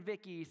Dave and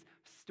Vicky's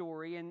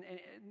story, and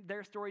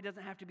their story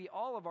doesn't have to be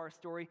all of our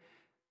story,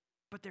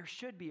 but there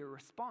should be a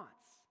response.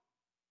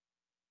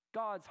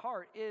 God's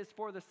heart is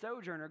for the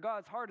sojourner.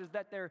 God's heart is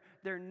that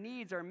their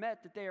needs are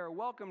met, that they are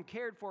welcome,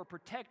 cared for,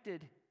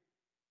 protected.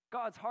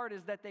 God's heart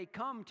is that they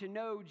come to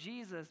know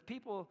Jesus,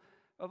 people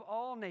of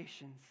all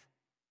nations.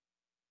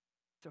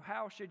 So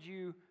how should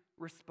you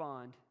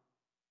respond?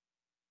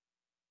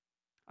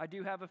 I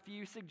do have a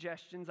few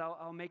suggestions.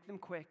 I'll make them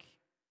quick.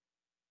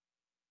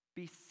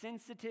 Be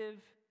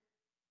sensitive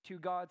to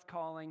God's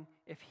calling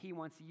if he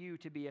wants you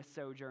to be a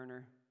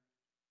sojourner.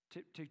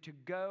 To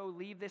go,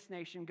 leave this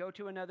nation, go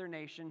to another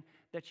nation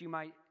that you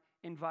might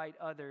invite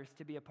others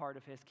to be a part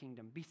of his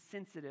kingdom. Be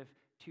sensitive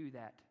to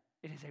that.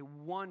 It is a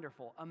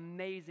wonderful,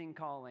 amazing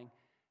calling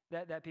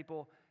that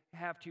people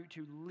have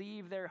to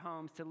leave their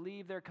homes, to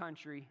leave their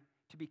country,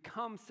 to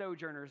become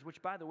sojourners,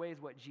 which, by the way,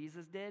 is what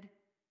Jesus did.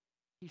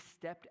 He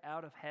stepped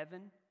out of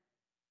heaven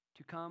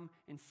to come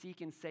and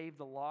seek and save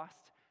the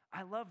lost.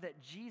 I love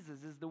that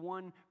Jesus is the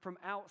one from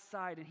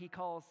outside, and he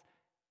calls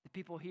the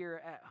people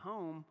here at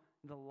home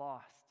the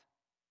lost.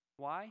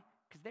 Why?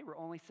 Because they were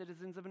only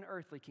citizens of an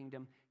earthly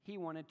kingdom. He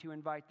wanted to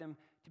invite them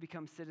to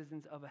become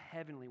citizens of a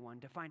heavenly one,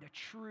 to find a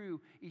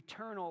true,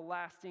 eternal,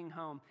 lasting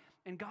home.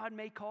 And God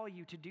may call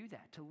you to do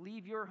that, to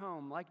leave your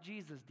home like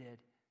Jesus did,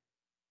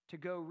 to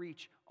go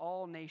reach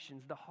all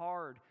nations, the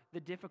hard, the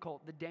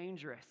difficult, the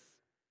dangerous.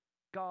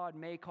 God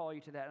may call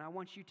you to that, and I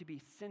want you to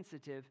be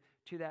sensitive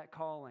to that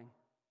calling.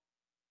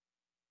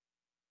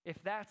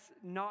 If that's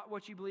not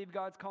what you believe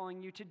God's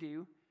calling you to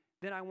do,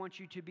 then I want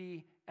you to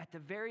be, at the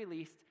very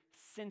least,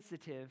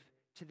 sensitive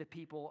to the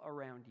people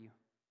around you.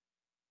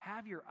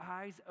 Have your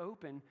eyes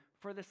open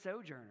for the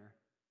sojourner.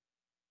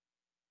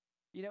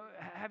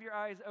 Have your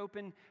eyes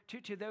open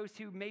to those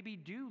who maybe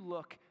do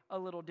look a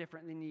little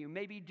different than you,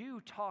 maybe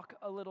do talk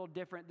a little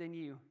different than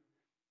you.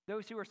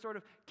 Those who are sort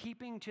of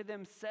keeping to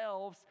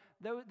themselves,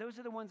 those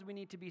are the ones we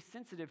need to be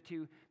sensitive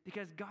to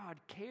because God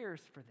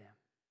cares for them.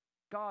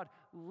 God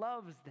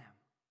loves them.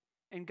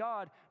 And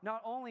God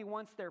not only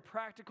wants their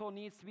practical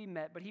needs to be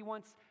met, but he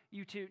wants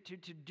you to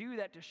do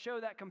that, to show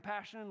that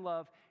compassion and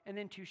love, and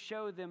then to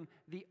show them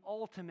the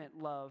ultimate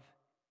love,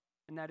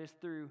 and that is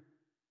through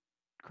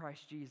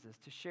Christ Jesus,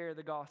 to share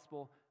the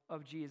gospel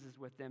of Jesus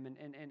with them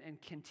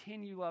and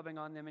continue loving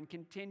on them and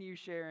continue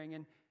sharing.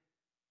 And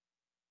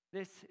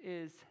this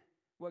is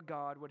what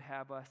God would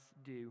have us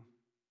do.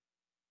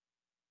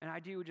 And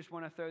I do just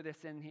want to throw this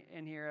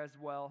in here as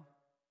well.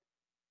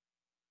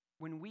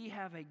 When we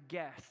have a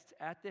guest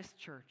at this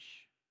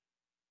church,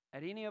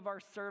 at any of our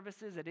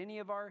services, at any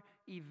of our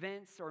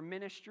events or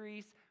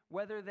ministries,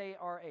 whether they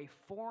are a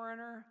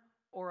foreigner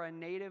or a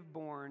native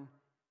born,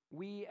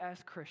 we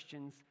as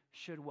Christians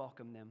should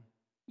welcome them.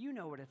 You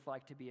know what it's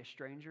like to be a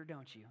stranger,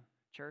 don't you,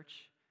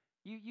 church?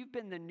 You've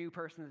been the new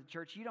person at the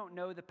church. You don't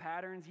know the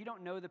patterns. You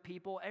don't know the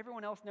people.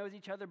 Everyone else knows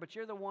each other, but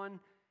you're the one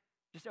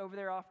just over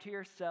there off to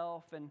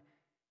yourself and,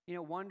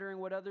 wondering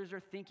what others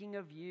are thinking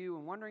of you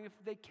and wondering if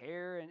they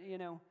care and,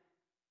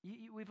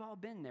 we've all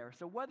been there.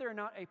 So whether or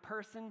not a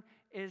person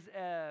is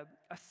a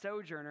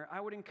sojourner,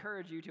 I would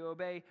encourage you to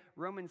obey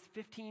Romans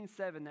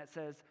 15:7 that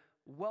says,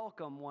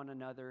 welcome one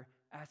another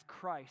as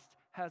Christ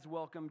has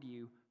welcomed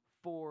you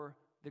for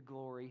the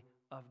glory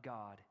of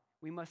God.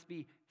 We must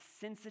be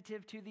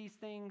sensitive to these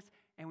things,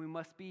 and we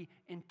must be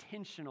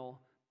intentional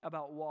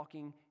about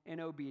walking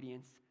in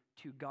obedience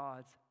to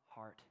God's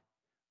heart.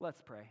 Let's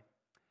pray.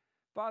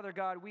 Father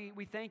God,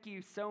 we thank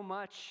you so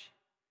much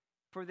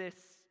for this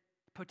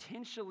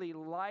potentially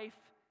life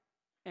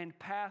and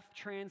path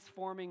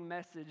transforming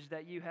message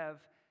that you have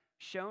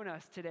shown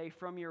us today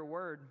from your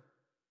word.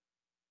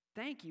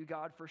 Thank you,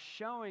 God, for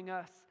showing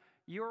us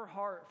your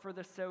heart for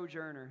the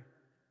sojourner.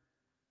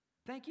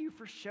 Thank you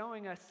for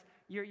showing us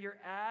your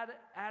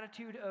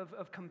attitude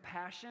of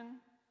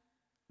compassion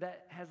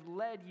that has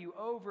led you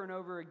over and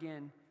over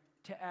again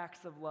to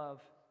acts of love.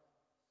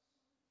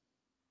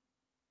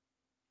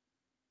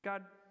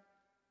 God,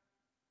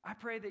 I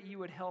pray that you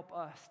would help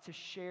us to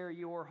share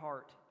your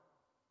heart,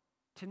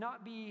 to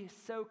not be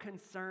so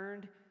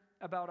concerned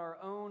about our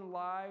own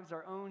lives,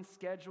 our own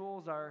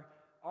schedules, our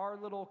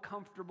little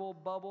comfortable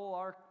bubble,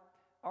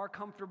 our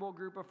comfortable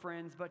group of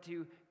friends, but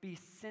to be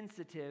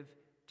sensitive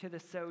to the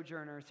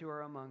sojourners who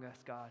are among us,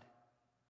 God.